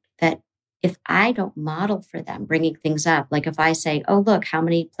about, that if I don't model for them bringing things up, like if I say, oh, look, how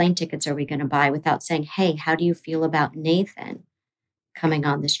many plane tickets are we going to buy, without saying, hey, how do you feel about Nathan coming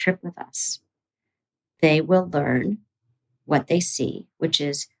on this trip with us? They will learn what they see, which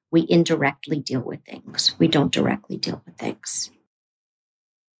is we indirectly deal with things. We don't directly deal with things.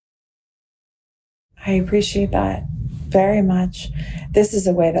 I appreciate that very much. This is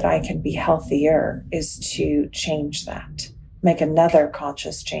a way that I can be healthier, is to change that, make another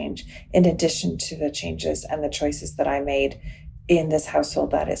conscious change in addition to the changes and the choices that I made in this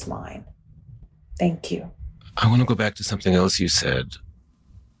household that is mine. Thank you. I want to go back to something else you said,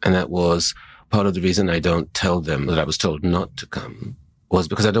 and that was part of the reason I don't tell them that I was told not to come was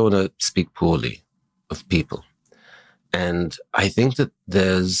because I don't want to speak poorly of people. And I think that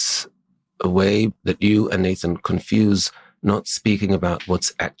there's a way that you and Nathan confuse not speaking about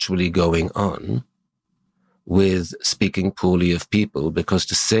what's actually going on with speaking poorly of people, because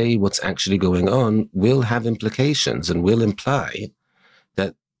to say what's actually going on will have implications and will imply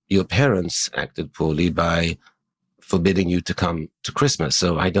that your parents acted poorly by forbidding you to come to Christmas.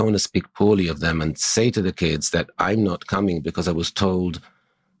 So I don't want to speak poorly of them and say to the kids that I'm not coming because I was told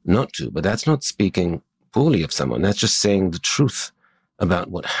not to. But that's not speaking poorly of someone. That's just saying the truth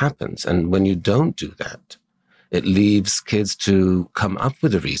about what happens. And when you don't do that, it leaves kids to come up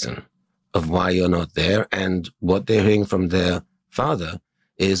with a reason of why you're not there. And what they're hearing from their father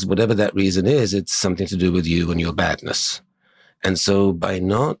is whatever that reason is, it's something to do with you and your badness. And so by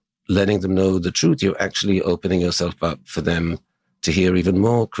not letting them know the truth, you're actually opening yourself up for them to hear even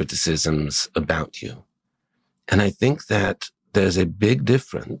more criticisms about you. And I think that there's a big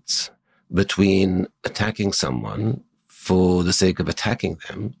difference between attacking someone for the sake of attacking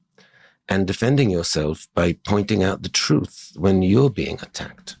them and defending yourself by pointing out the truth when you're being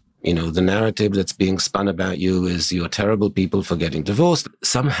attacked. You know, the narrative that's being spun about you is you're terrible people for getting divorced.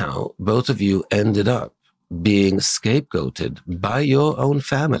 Somehow, both of you ended up being scapegoated by your own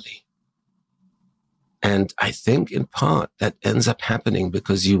family. And I think in part that ends up happening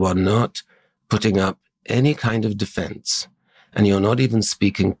because you are not putting up any kind of defense, and you're not even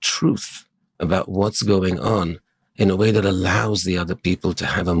speaking truth about what's going on in a way that allows the other people to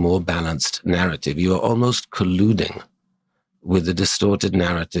have a more balanced narrative. You are almost colluding with the distorted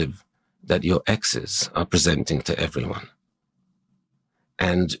narrative that your exes are presenting to everyone.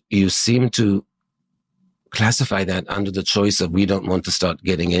 And you seem to classify that under the choice of we don't want to start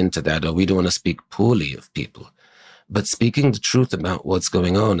getting into that, or we don't want to speak poorly of people. But speaking the truth about what's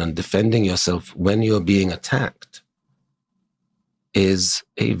going on and defending yourself when you're being attacked is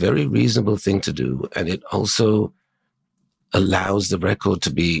a very reasonable thing to do. And it also allows the record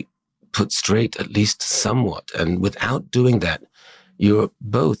to be put straight, at least somewhat. And without doing that, you're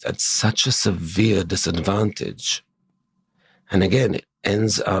both at such a severe disadvantage. And again, it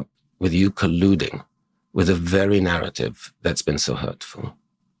ends up with you colluding with a very narrative that's been so hurtful.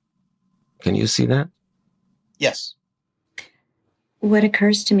 Can you see that? Yes. What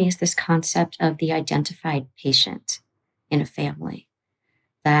occurs to me is this concept of the identified patient in a family,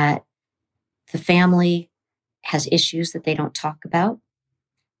 that the family has issues that they don't talk about.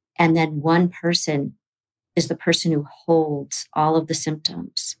 And then one person is the person who holds all of the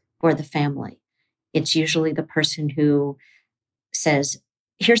symptoms for the family. It's usually the person who says,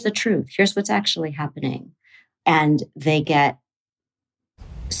 here's the truth, here's what's actually happening. And they get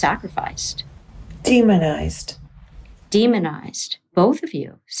sacrificed. Demonized. Both of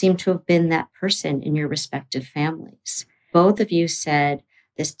you seem to have been that person in your respective families. Both of you said,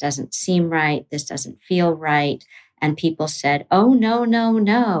 this doesn't seem right, this doesn't feel right. And people said, oh,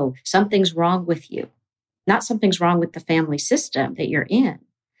 no, something's wrong with you. Not something's wrong with the family system that you're in.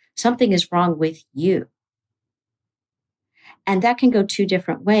 Something is wrong with you. And that can go two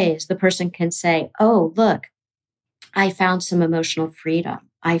different ways. The person can say, oh, look, I found some emotional freedom.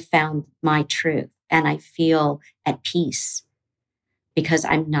 I found my truth and I feel at peace because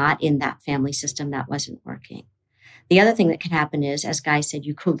I'm not in that family system that wasn't working. The other thing that can happen is, as Guy said,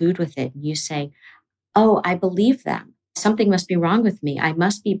 you collude with it and you say, oh, I believe them. Something must be wrong with me. I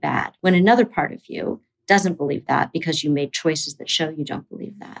must be bad. When another part of you doesn't believe that because you made choices that show you don't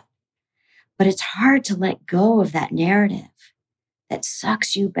believe that. But it's hard to let go of that narrative that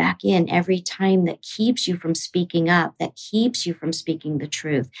sucks you back in every time, that keeps you from speaking up, that keeps you from speaking the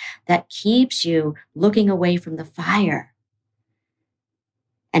truth, that keeps you looking away from the fire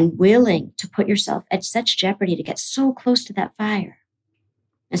and willing to put yourself at such jeopardy to get so close to that fire.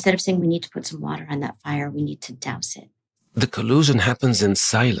 Instead of saying we need to put some water on that fire, we need to douse it. The collusion happens in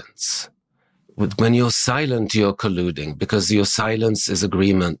silence. When you're silent, you're colluding because your silence is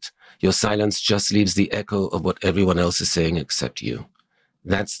agreement. Your silence just leaves the echo of what everyone else is saying except you.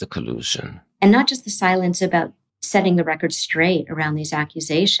 That's the collusion. And not just the silence about setting the record straight around these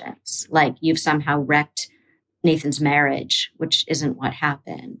accusations, like you've somehow wrecked Nathan's marriage, which isn't what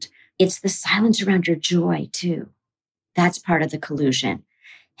happened. It's the silence around your joy, too. That's part of the collusion.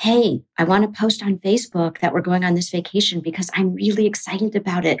 Hey, I want to post on Facebook that we're going on this vacation because I'm really excited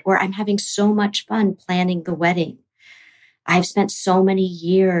about it, or I'm having so much fun planning the wedding. I've spent so many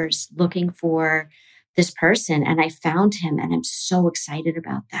years looking for this person and I found him and I'm so excited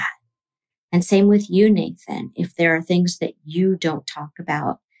about that. And same with you, Nathan. If there are things that you don't talk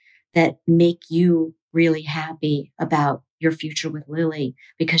about that make you really happy about your future with Lily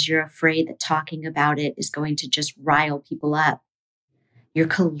because you're afraid that talking about it is going to just rile people up, you're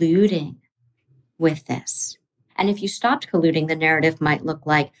colluding with this. And if you stopped colluding, the narrative might look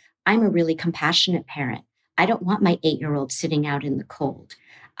like, I'm a really compassionate parent. I don't want my 8-year-old sitting out in the cold.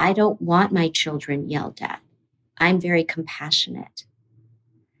 I don't want my children yelled at. I'm very compassionate,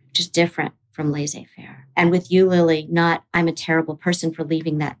 just different from laissez-faire. And with you, Lily, not I'm a terrible person for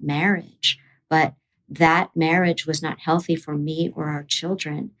leaving that marriage, but that marriage was not healthy for me or our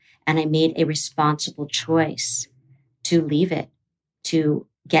children. And I made a responsible choice to leave it, to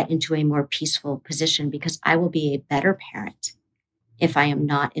get into a more peaceful position because I will be a better parent if I am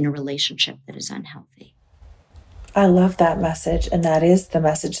not in a relationship that is unhealthy. I love that message, and that is the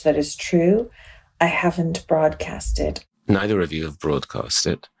message that is true. I haven't broadcasted. Neither of you have broadcast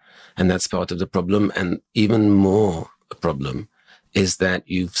it, and that's part of the problem. And even more a problem is that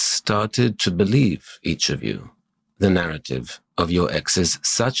you've started to believe, each of you, the narrative of your exes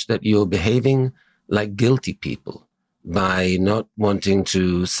such that you're behaving like guilty people by not wanting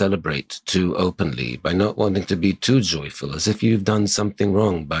to celebrate too openly, by not wanting to be too joyful, as if you've done something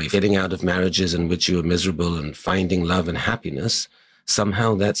wrong by getting out of marriages in which you were miserable and finding love and happiness.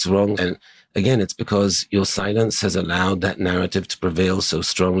 Somehow that's wrong. And again, it's because your silence has allowed that narrative to prevail so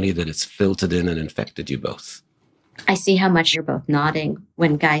strongly that it's filtered in and infected you both. I see how much you're both nodding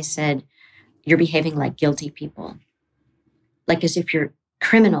when Guy said, you're behaving like guilty people. Like as if you're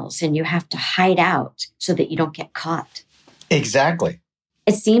criminals and you have to hide out so that you don't get caught. Exactly.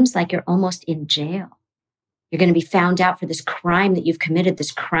 It seems like you're almost in jail. You're going to be found out for this crime that you've committed,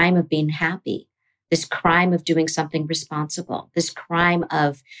 this crime of being happy, this crime of doing something responsible, this crime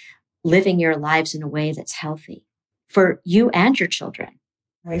of living your lives in a way that's healthy for you and your children.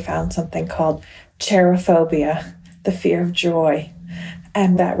 We found something called cherophobia, the fear of joy.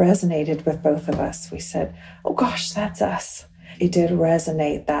 And that resonated with both of us. We said, oh gosh, that's us. It did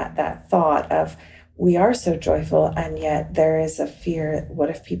resonate, that thought of we are so joyful, and yet there is a fear.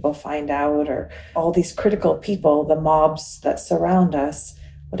 What if people find out? Or all these critical people, the mobs that surround us,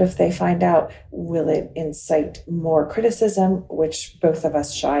 what if they find out? Will it incite more criticism, which both of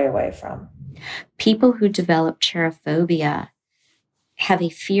us shy away from? People who develop cherophobia have a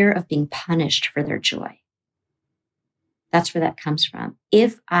fear of being punished for their joy. That's where that comes from.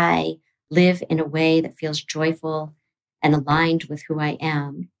 If I live in a way that feels joyful and aligned with who I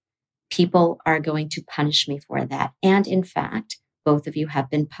am, people are going to punish me for that. And in fact, both of you have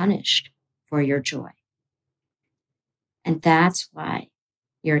been punished for your joy. And that's why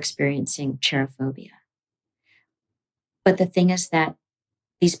you're experiencing cherophobia. But the thing is that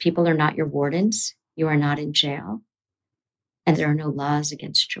these people are not your wardens. You are not in jail. And there are no laws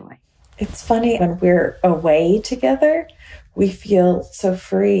against joy. It's funny, when we're away together, we feel so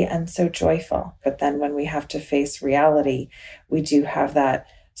free and so joyful. But then when we have to face reality, we do have that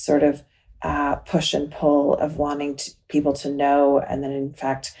sort of push and pull of wanting people to know. And then in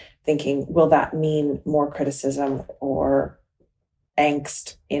fact, thinking, will that mean more criticism or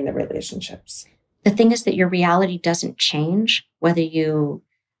angst in the relationships? The thing is that your reality doesn't change whether you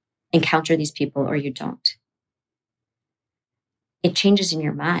encounter these people or you don't. It changes in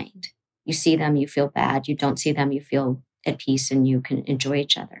your mind. You see them, you feel bad. You don't see them, you feel at peace and you can enjoy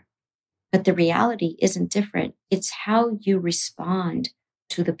each other. But the reality isn't different. It's how you respond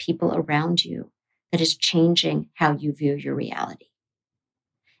to the people around you that is changing how you view your reality.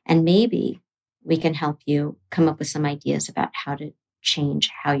 And maybe we can help you come up with some ideas about how to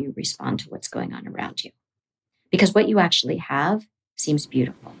change how you respond to what's going on around you. Because what you actually have seems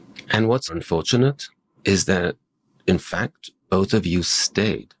beautiful. And what's unfortunate is that, in fact, both of you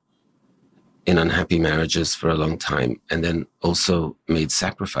stayed in unhappy marriages for a long time and then also made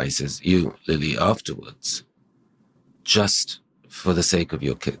sacrifices, you, Lily, afterwards, just for the sake of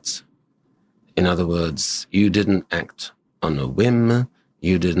your kids. In other words, you didn't act on a whim.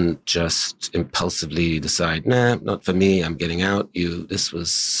 You didn't just impulsively decide, nah, not for me, I'm getting out. This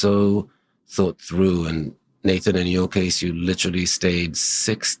was so thought through. And Nathan, in your case, you literally stayed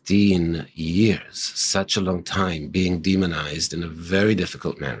 16 years, such a long time, being demonized in a very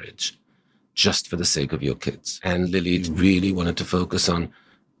difficult marriage, just for the sake of your kids. And Lily really wanted to focus on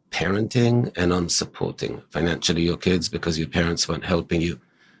parenting and on supporting financially your kids because your parents weren't helping you.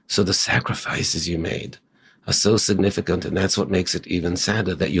 So the sacrifices you made are so significant, and that's what makes it even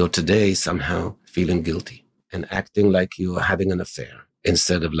sadder that you're today somehow feeling guilty and acting like you're having an affair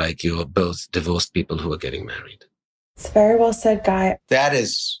instead of like you're both divorced people who are getting married. It's very well said, Guy. That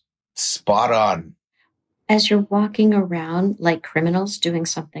is spot on. As you're walking around like criminals doing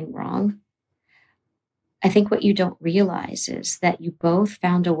something wrong, I think what you don't realize is that you both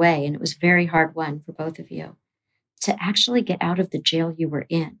found a way, and it was a very hard one for both of you, to actually get out of the jail you were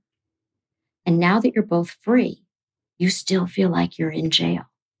in. And now that you're both free, you still feel like you're in jail.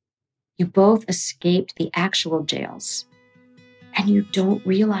 You both escaped the actual jails, and you don't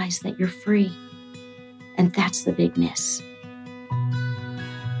realize that you're free. And that's the big miss.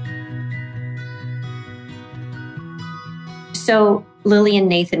 So, Lily and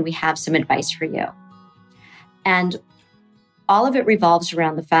Nathan, we have some advice for you. And all of it revolves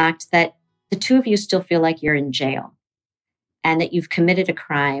around the fact that the two of you still feel like you're in jail and that you've committed a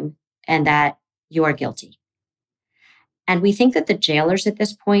crime and that you are guilty. And we think that the jailers at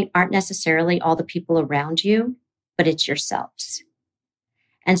this point aren't necessarily all the people around you, but it's yourselves.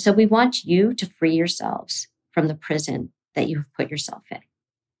 And so we want you to free yourselves from the prison that you have put yourself in.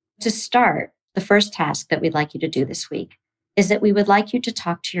 To start, the first task that we'd like you to do this week is that we would like you to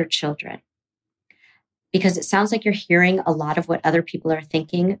talk to your children, because it sounds like you're hearing a lot of what other people are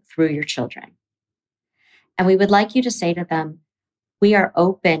thinking through your children. And we would like you to say to them, we are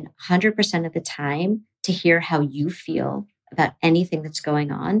open 100% of the time to hear how you feel about anything that's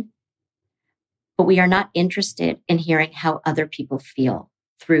going on, but we are not interested in hearing how other people feel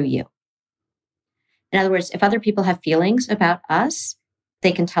through you. In other words, if other people have feelings about us,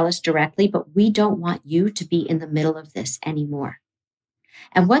 they can tell us directly, but we don't want you to be in the middle of this anymore.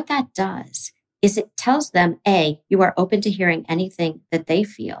 And what that does is it tells them, A, you are open to hearing anything that they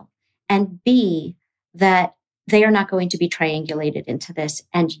feel, and B, that they are not going to be triangulated into this,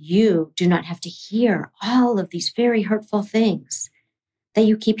 and you do not have to hear all of these very hurtful things that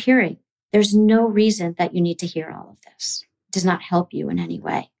you keep hearing. There's no reason that you need to hear all of this. It does not help you in any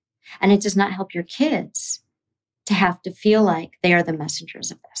way. And it does not help your kids to have to feel like they are the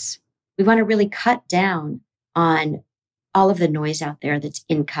messengers of this. We want to really cut down on all of the noise out there that's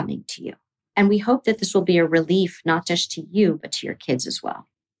incoming to you. And we hope that this will be a relief, not just to you, but to your kids as well.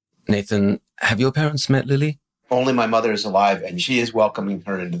 Nathan, have your parents met Lily? Only my mother is alive, and she is welcoming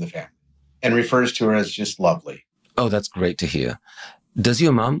her into the family and refers to her as just lovely. Oh, that's great to hear. Does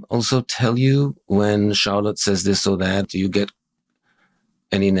your mom also tell you when Charlotte says this or that? Do you get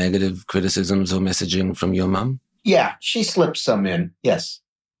any negative criticisms or messaging from your mom? Yeah, she slips some in, yes.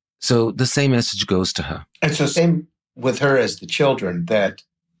 So the same message goes to her. And so same with her as the children, that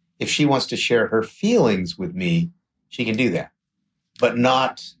if she wants to share her feelings with me, she can do that, but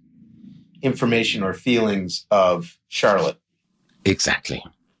not information or feelings of Charlotte. Exactly.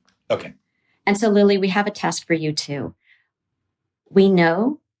 Okay. And so, Lily, we have a task for you too. We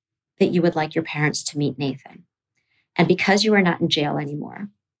know that you would like your parents to meet Nathan. And because you are not in jail anymore,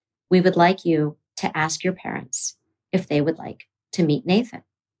 we would like you to ask your parents if they would like to meet Nathan.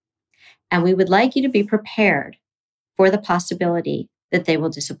 And we would like you to be prepared for the possibility that they will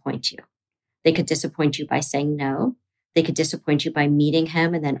disappoint you. They could disappoint you by saying no. They could disappoint you by meeting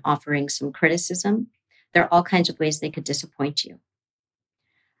him and then offering some criticism. There are all kinds of ways they could disappoint you.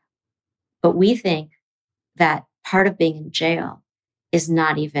 But we think that part of being in jail is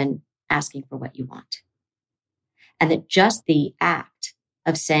not even asking for what you want. And that just the act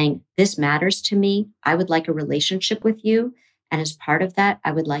of saying, this matters to me, I would like a relationship with you. And as part of that,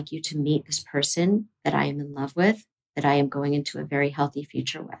 I would like you to meet this person that I am in love with, that I am going into a very healthy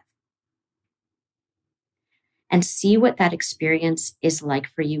future with. And see what that experience is like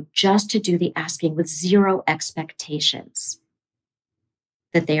for you, just to do the asking with zero expectations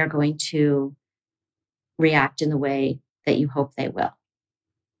that they are going to react in the way that you hope they will.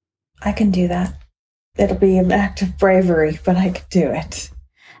 I can do that. It'll be an act of bravery, but I can do it.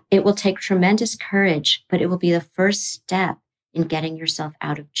 It will take tremendous courage, but it will be the first step in getting yourself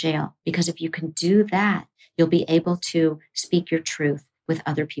out of jail. Because if you can do that, you'll be able to speak your truth with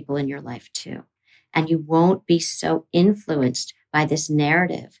other people in your life too. And you won't be so influenced by this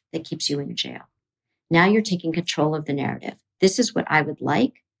narrative that keeps you in jail. Now you're taking control of the narrative. This is what I would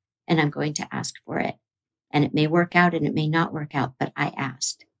like, and I'm going to ask for it. And it may work out and it may not work out, but I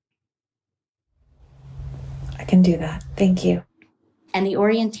asked. I can do that. Thank you. And the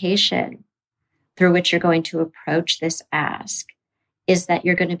orientation through which you're going to approach this ask is that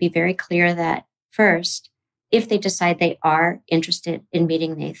you're going to be very clear that first, if they decide they are interested in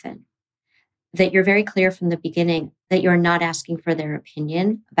meeting Nathan, that you're very clear from the beginning that you're not asking for their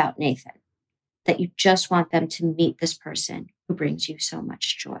opinion about Nathan, that you just want them to meet this person who brings you so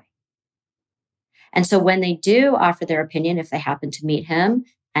much joy. And so when they do offer their opinion, if they happen to meet him,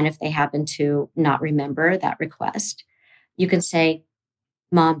 and if they happen to not remember that request, you can say,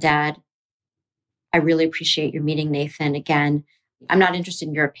 Mom, Dad, I really appreciate your meeting Nathan. Again, I'm not interested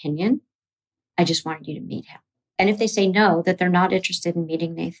in your opinion. I just wanted you to meet him. And if they say no, that they're not interested in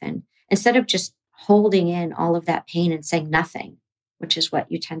meeting Nathan, instead of just holding in all of that pain and saying nothing, which is what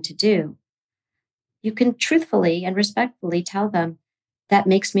you tend to do, you can truthfully and respectfully tell them, that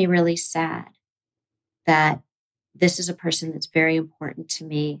makes me really sad, that this is a person that's very important to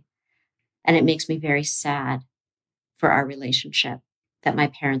me. And it makes me very sad for our relationship that my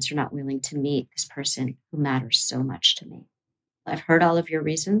parents are not willing to meet this person who matters so much to me. I've heard all of your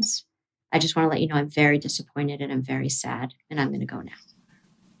reasons. I just want to let you know I'm very disappointed and I'm very sad, and I'm going to go now.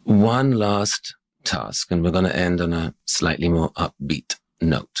 One last task, and we're going to end on a slightly more upbeat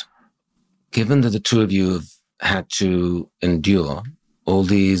note. Given that the two of you have had to endure all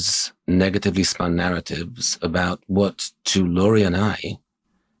these negatively spun narratives about what to Laurie and I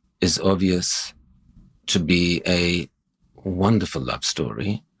is obvious to be a wonderful love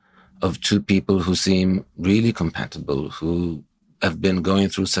story of two people who seem really compatible, who have been going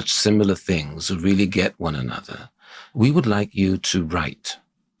through such similar things, who really get one another. We would like you to write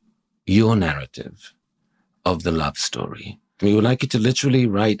your narrative of the love story. We would like you to literally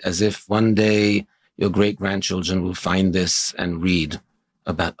write as if one day your great-grandchildren will find this and read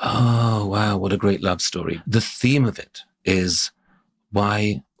about, oh, wow, what a great love story. The theme of it is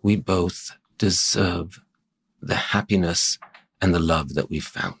why we both deserve the happiness and the love that we've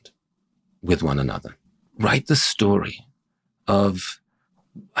found with one another. Write the story of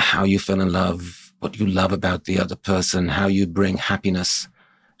how you fell in love, what you love about the other person, how you bring happiness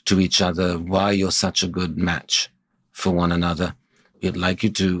to each other, why you're such a good match for one another. We'd like you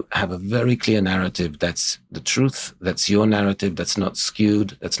to have a very clear narrative that's the truth, that's your narrative, that's not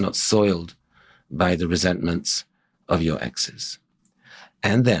skewed, that's not soiled by the resentments of your exes.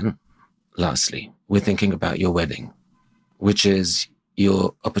 And then, lastly, we're thinking about your wedding, which is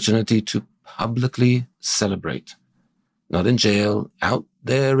your opportunity to publicly celebrate, not in jail, out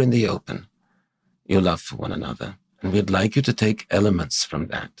there in the open, your love for one another. And we'd like you to take elements from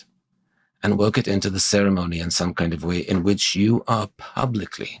that and work it into the ceremony in some kind of way in which you are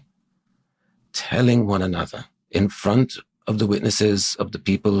publicly telling one another in front of the witnesses of the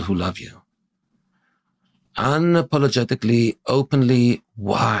people who love you, unapologetically, openly,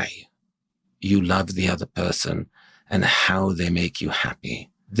 why you love the other person and how they make you happy.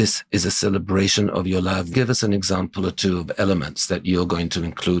 This is a celebration of your love. Give us an example or two of elements that you're going to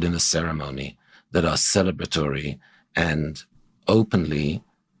include in a ceremony that are celebratory and openly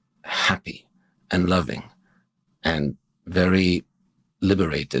happy and loving and very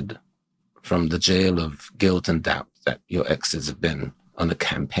liberated from the jail of guilt and doubt that your exes have been on a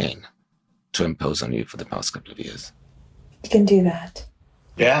campaign to impose on you for the past couple of years. You can do that.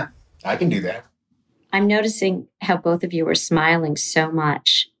 Yeah, I can do that. I'm noticing how both of you were smiling so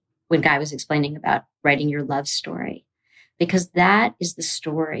much when Guy was explaining about writing your love story, because that is the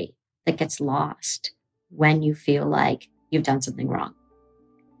story that gets lost when you feel like you've done something wrong.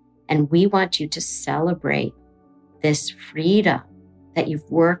 And we want you to celebrate this freedom that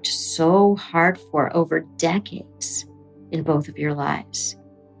you've worked so hard for over decades in both of your lives.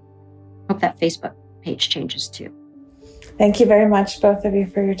 Hope that Facebook page changes too. Thank you very much, both of you,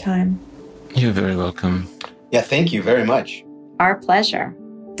 for your time. You're very welcome. Yeah, thank you very much. Our pleasure.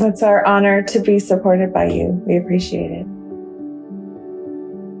 It's our honor to be supported by you. We appreciate it.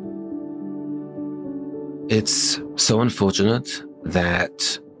 It's so unfortunate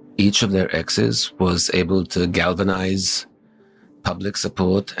that each of their exes was able to galvanize public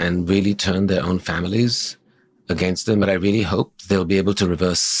support and really turn their own families against them. But I really hope they'll be able to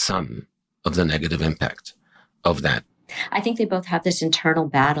reverse some of the negative impact of that. I think they both have this internal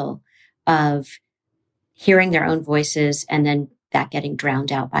battle of hearing their own voices and then that getting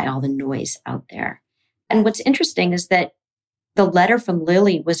drowned out by all the noise out there. And what's interesting is that the letter from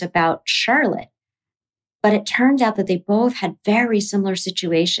Lily was about Charlotte, but it turned out that they both had very similar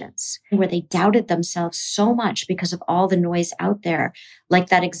situations where they doubted themselves so much because of all the noise out there. Like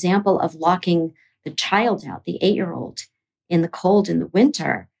that example of locking the child out, the 8-year-old, in the cold in the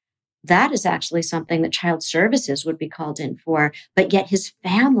winter. That is actually something that Child Services would be called in for, but yet his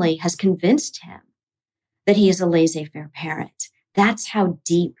family has convinced him that he is a laissez-faire parent. That's how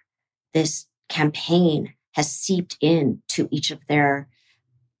deep this campaign has seeped into each of their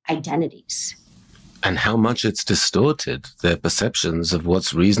identities. And how much it's distorted their perceptions of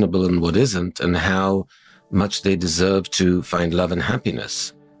what's reasonable and what isn't, and how much they deserve to find love and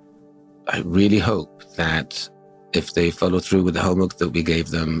happiness. I really hope that if they follow through with the homework that we gave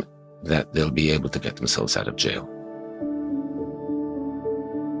them, that they'll be able to get themselves out of jail.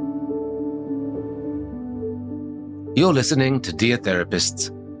 You're listening to Dear Therapists.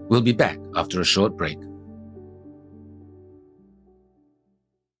 We'll be back after a short break.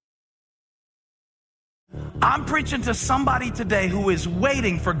 I'm preaching to somebody today who is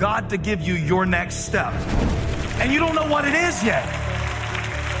waiting for God to give you your next step. And you don't know what it is yet.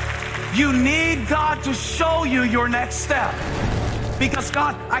 You need God to show you your next step. Because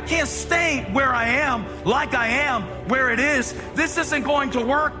God, I can't stay where I am, like I am, where it is. This isn't going to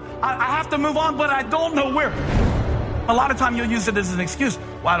work. I have to move on, but I don't know where. A lot of time you'll use it as an excuse.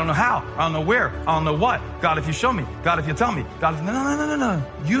 Well, I don't know how. I don't know where. I don't know what. God, if you show me. God, if you tell me. God, if... No.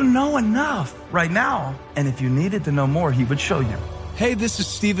 You know enough right now. And if you needed to know more, he would show you. Hey, this is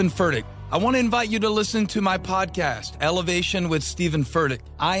Stephen Furtick. I want to invite you to listen to my podcast, Elevation with Stephen Furtick.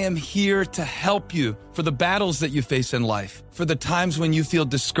 I am here to help you for the battles that you face in life, for the times when you feel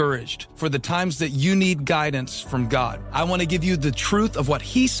discouraged, for the times that you need guidance from God. I want to give you the truth of what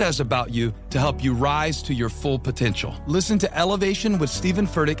he says about you to help you rise to your full potential. Listen to Elevation with Stephen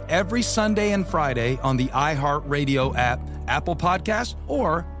Furtick every Sunday and Friday on the iHeartRadio app, Apple Podcasts,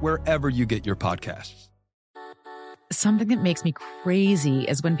 or wherever you get your podcasts. Something that makes me crazy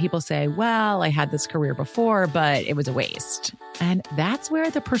is when people say, well, I had this career before, but it was a waste. And that's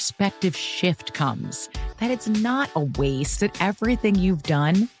where the perspective shift comes, that it's not a waste, that everything you've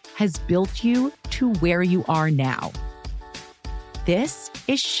done has built you to where you are now. This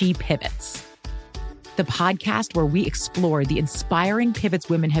is She Pivots, the podcast where we explore the inspiring pivots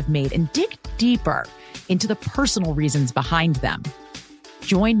women have made and dig deeper into the personal reasons behind them.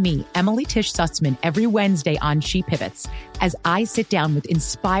 Join me, Emily Tish Sussman, every Wednesday on She Pivots as I sit down with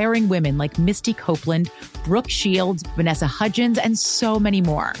inspiring women like Misty Copeland, Brooke Shields, Vanessa Hudgens, and so many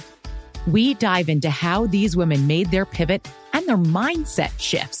more. We dive into how these women made their pivot and their mindset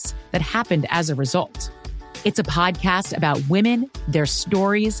shifts that happened as a result. It's a podcast about women, their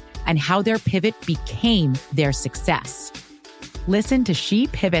stories, and how their pivot became their success. Listen to She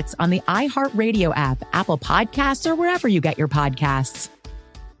Pivots on the iHeartRadio app, Apple Podcasts, or wherever you get your podcasts.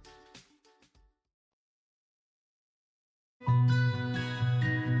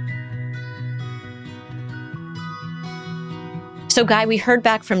 So, Guy, we heard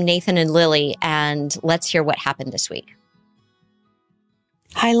back from Nathan and Lily, and let's hear what happened this week.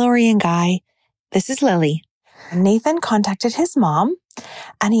 Hi, Lori and Guy. This is Lily. Nathan contacted his mom,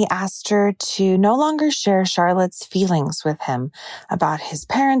 and he asked her to no longer share Charlotte's feelings with him about his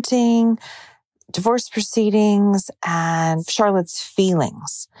parenting, divorce proceedings, and Charlotte's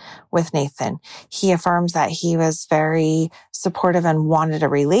feelings with Nathan. He affirms that he was very supportive and wanted a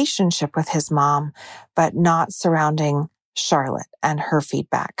relationship with his mom, but not surrounding Charlotte and her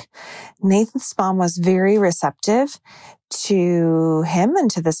feedback. Nathan's mom was very receptive to him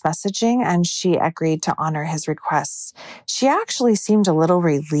and to this messaging, and she agreed to honor his requests. She actually seemed a little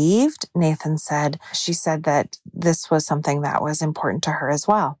relieved, Nathan said. She said that this was something that was important to her as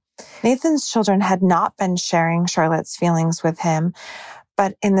well. Nathan's children had not been sharing Charlotte's feelings with him,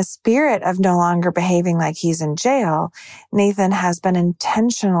 but in the spirit of no longer behaving like he's in jail, Nathan has been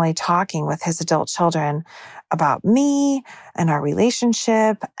intentionally talking with his adult children about me and our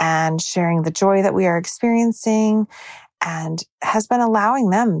relationship and sharing the joy that we are experiencing, and has been allowing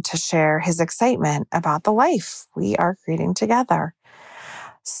them to share his excitement about the life we are creating together.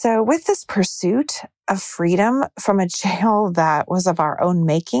 So with this pursuit of freedom from a jail that was of our own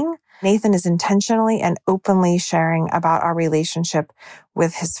making, Nathan is intentionally and openly sharing about our relationship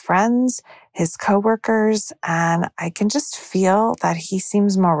with his friends, his coworkers, and I can just feel that he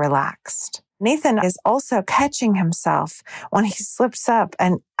seems more relaxed. Nathan is also catching himself when he slips up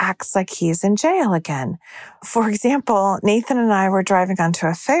and acts like he's in jail again. For example, Nathan and I were driving onto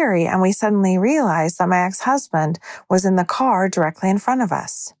a ferry and we suddenly realized that my ex-husband was in the car directly in front of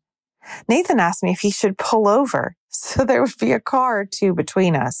us. Nathan asked me if he should pull over so there would be a car or two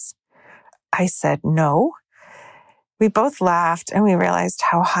between us. I said no. We both laughed and we realized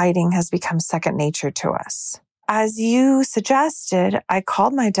how hiding has become second nature to us. As you suggested, I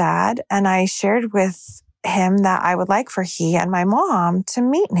called my dad and I shared with him that I would like for he and my mom to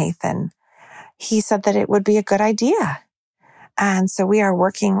meet Nathan. He said that it would be a good idea. And so we are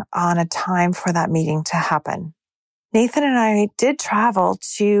working on a time for that meeting to happen. Nathan and I did travel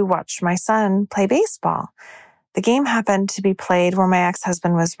to watch my son play baseball. The game happened to be played where my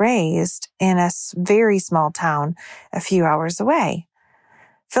ex-husband was raised in a very small town a few hours away.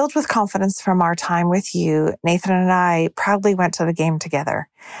 Filled with confidence from our time with you, Nathan and I proudly went to the game together.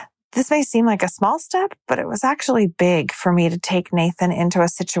 This may seem like a small step, but it was actually big for me to take Nathan into a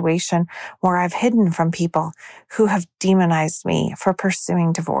situation where I've hidden from people who have demonized me for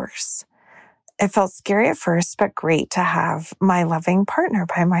pursuing divorce. It felt scary at first, but great to have my loving partner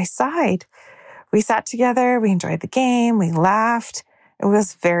by my side. We sat together, we enjoyed the game, we laughed. It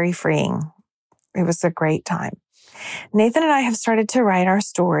was very freeing. It was a great time. Nathan and I have started to write our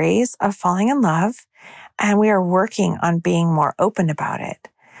stories of falling in love, and we are working on being more open about it.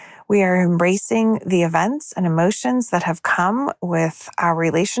 We are embracing the events and emotions that have come with our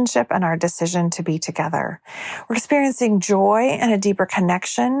relationship and our decision to be together. We're experiencing joy and a deeper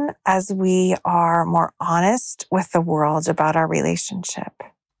connection as we are more honest with the world about our relationship.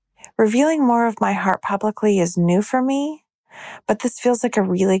 Revealing more of my heart publicly is new for me, but this feels like a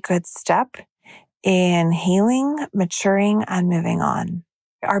really good step in healing, maturing, and moving on.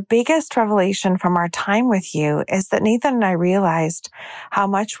 Our biggest revelation from our time with you is that Nathan and I realized how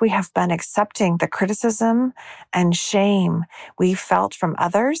much we have been accepting the criticism and shame we felt from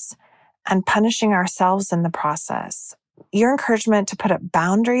others and punishing ourselves in the process. Your encouragement to put up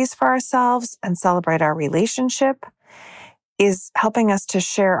boundaries for ourselves and celebrate our relationship is helping us to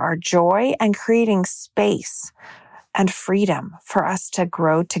share our joy and creating space and freedom for us to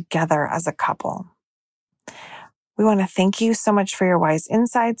grow together as a couple. We want to thank you so much for your wise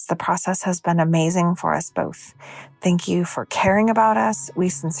insights. The process has been amazing for us both. Thank you for caring about us. We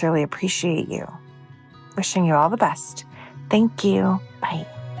sincerely appreciate you. Wishing you all the best. Thank you. Bye.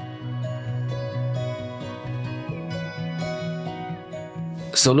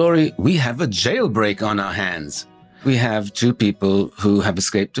 So, Lori, we have a jailbreak on our hands. We have two people who have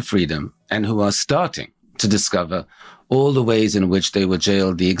escaped to freedom and who are starting to discover all the ways in which they were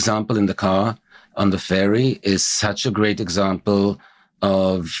jailed. The example in the car on the ferry is such a great example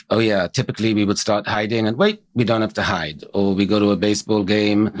of, typically we would start hiding and wait, we don't have to hide. Or we go to a baseball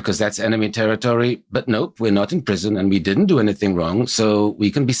game because that's enemy territory. But nope, we're not in prison and we didn't do anything wrong. So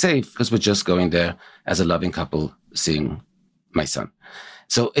we can be safe because we're just going there as a loving couple seeing my son.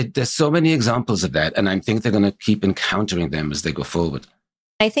 So there's so many examples of that, and I think they're going to keep encountering them as they go forward.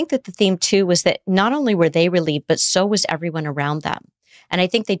 I think that the theme, too, was that not only were they relieved, but so was everyone around them. And I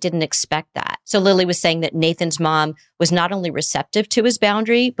think they didn't expect that. So Lily was saying that Nathan's mom was not only receptive to his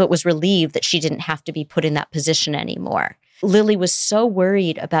boundary, but was relieved that she didn't have to be put in that position anymore. Lily was so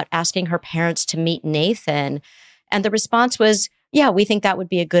worried about asking her parents to meet Nathan, and the response was, yeah, we think that would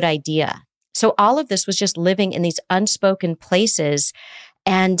be a good idea. So all of this was just living in these unspoken places.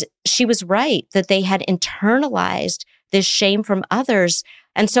 And she was right that they had internalized this shame from others.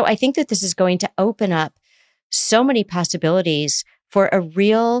 And so I think that this is going to open up so many possibilities for a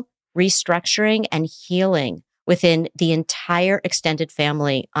real restructuring and healing within the entire extended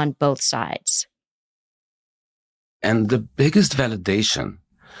family on both sides. And the biggest validation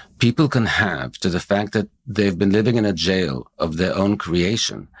people can have to the fact that they've been living in a jail of their own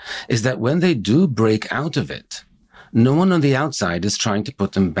creation is that when they do break out of it, no one on the outside is trying to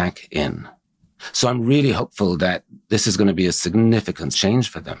put them back in. So I'm really hopeful that this is going to be a significant change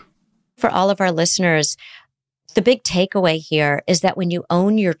for them. For all of our listeners, the big takeaway here is that when you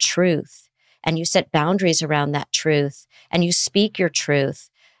own your truth and you set boundaries around that truth and you speak your truth,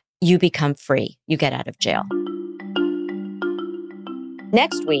 you become free. You get out of jail.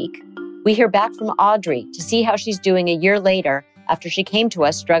 Next week, we hear back from Audrey to see how she's doing a year later after she came to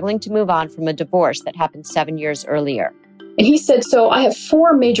us struggling to move on from a divorce that happened 7 years earlier. And he said, so I have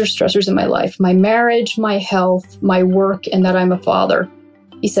 4 major stressors in my life: my marriage, my health, my work, and that I'm a father.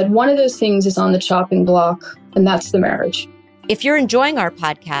 He said, one of those things is on the chopping block, and that's the marriage. If you're enjoying our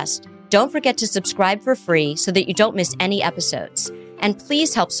podcast, don't forget to subscribe for free so that you don't miss any episodes. And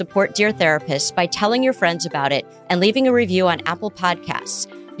please help support Dear Therapist by telling your friends about it and leaving a review on Apple Podcasts.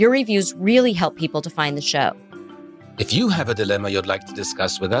 Your reviews really help people to find the show. If you have a dilemma you'd like to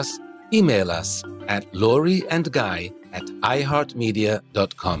discuss with us, email us at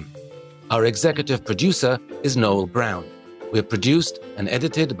laurieandguy@iheartmedia.com. Our executive producer is Noel Brown. We're produced and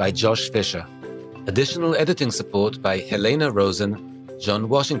edited by Josh Fisher. Additional editing support by Helena Rosen, John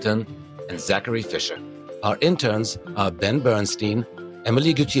Washington, and Zachary Fisher. Our interns are Ben Bernstein,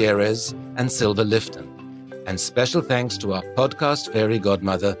 Emily Gutierrez, and Silva Lifton. And special thanks to our podcast fairy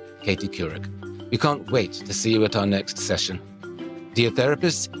godmother, Katie Couric. We can't wait to see you at our next session. Dear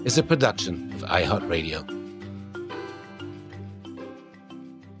Therapist is a production of iHeartRadio.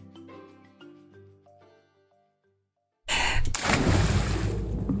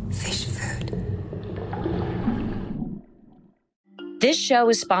 Fish food. This show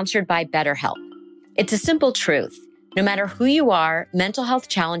is sponsored by BetterHelp. It's a simple truth. No matter who you are, mental health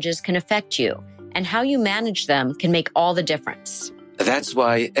challenges can affect you, and how you manage them can make all the difference. That's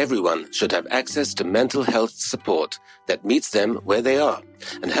why everyone should have access to mental health support that meets them where they are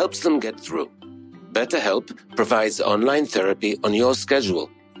and helps them get through. BetterHelp provides online therapy on your schedule.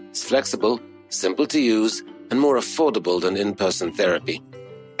 It's flexible, simple to use, and more affordable than in-person therapy.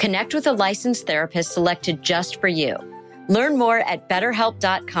 Connect with a licensed therapist selected just for you. Learn more at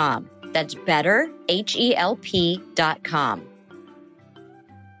BetterHelp.com. That's better, HELP.com.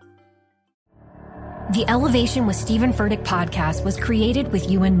 The Elevation with Stephen Furtick podcast was created with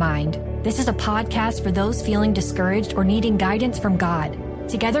you in mind. This is a podcast for those feeling discouraged or needing guidance from God.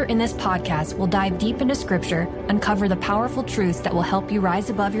 Together in this podcast, we'll dive deep into Scripture, uncover the powerful truths that will help you rise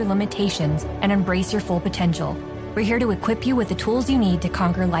above your limitations and embrace your full potential. We're here to equip you with the tools you need to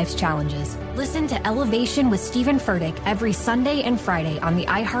conquer life's challenges. Listen to Elevation with Stephen Furtick every Sunday and Friday on the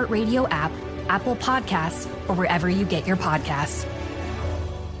iHeartRadio app, Apple Podcasts, or wherever you get your podcasts.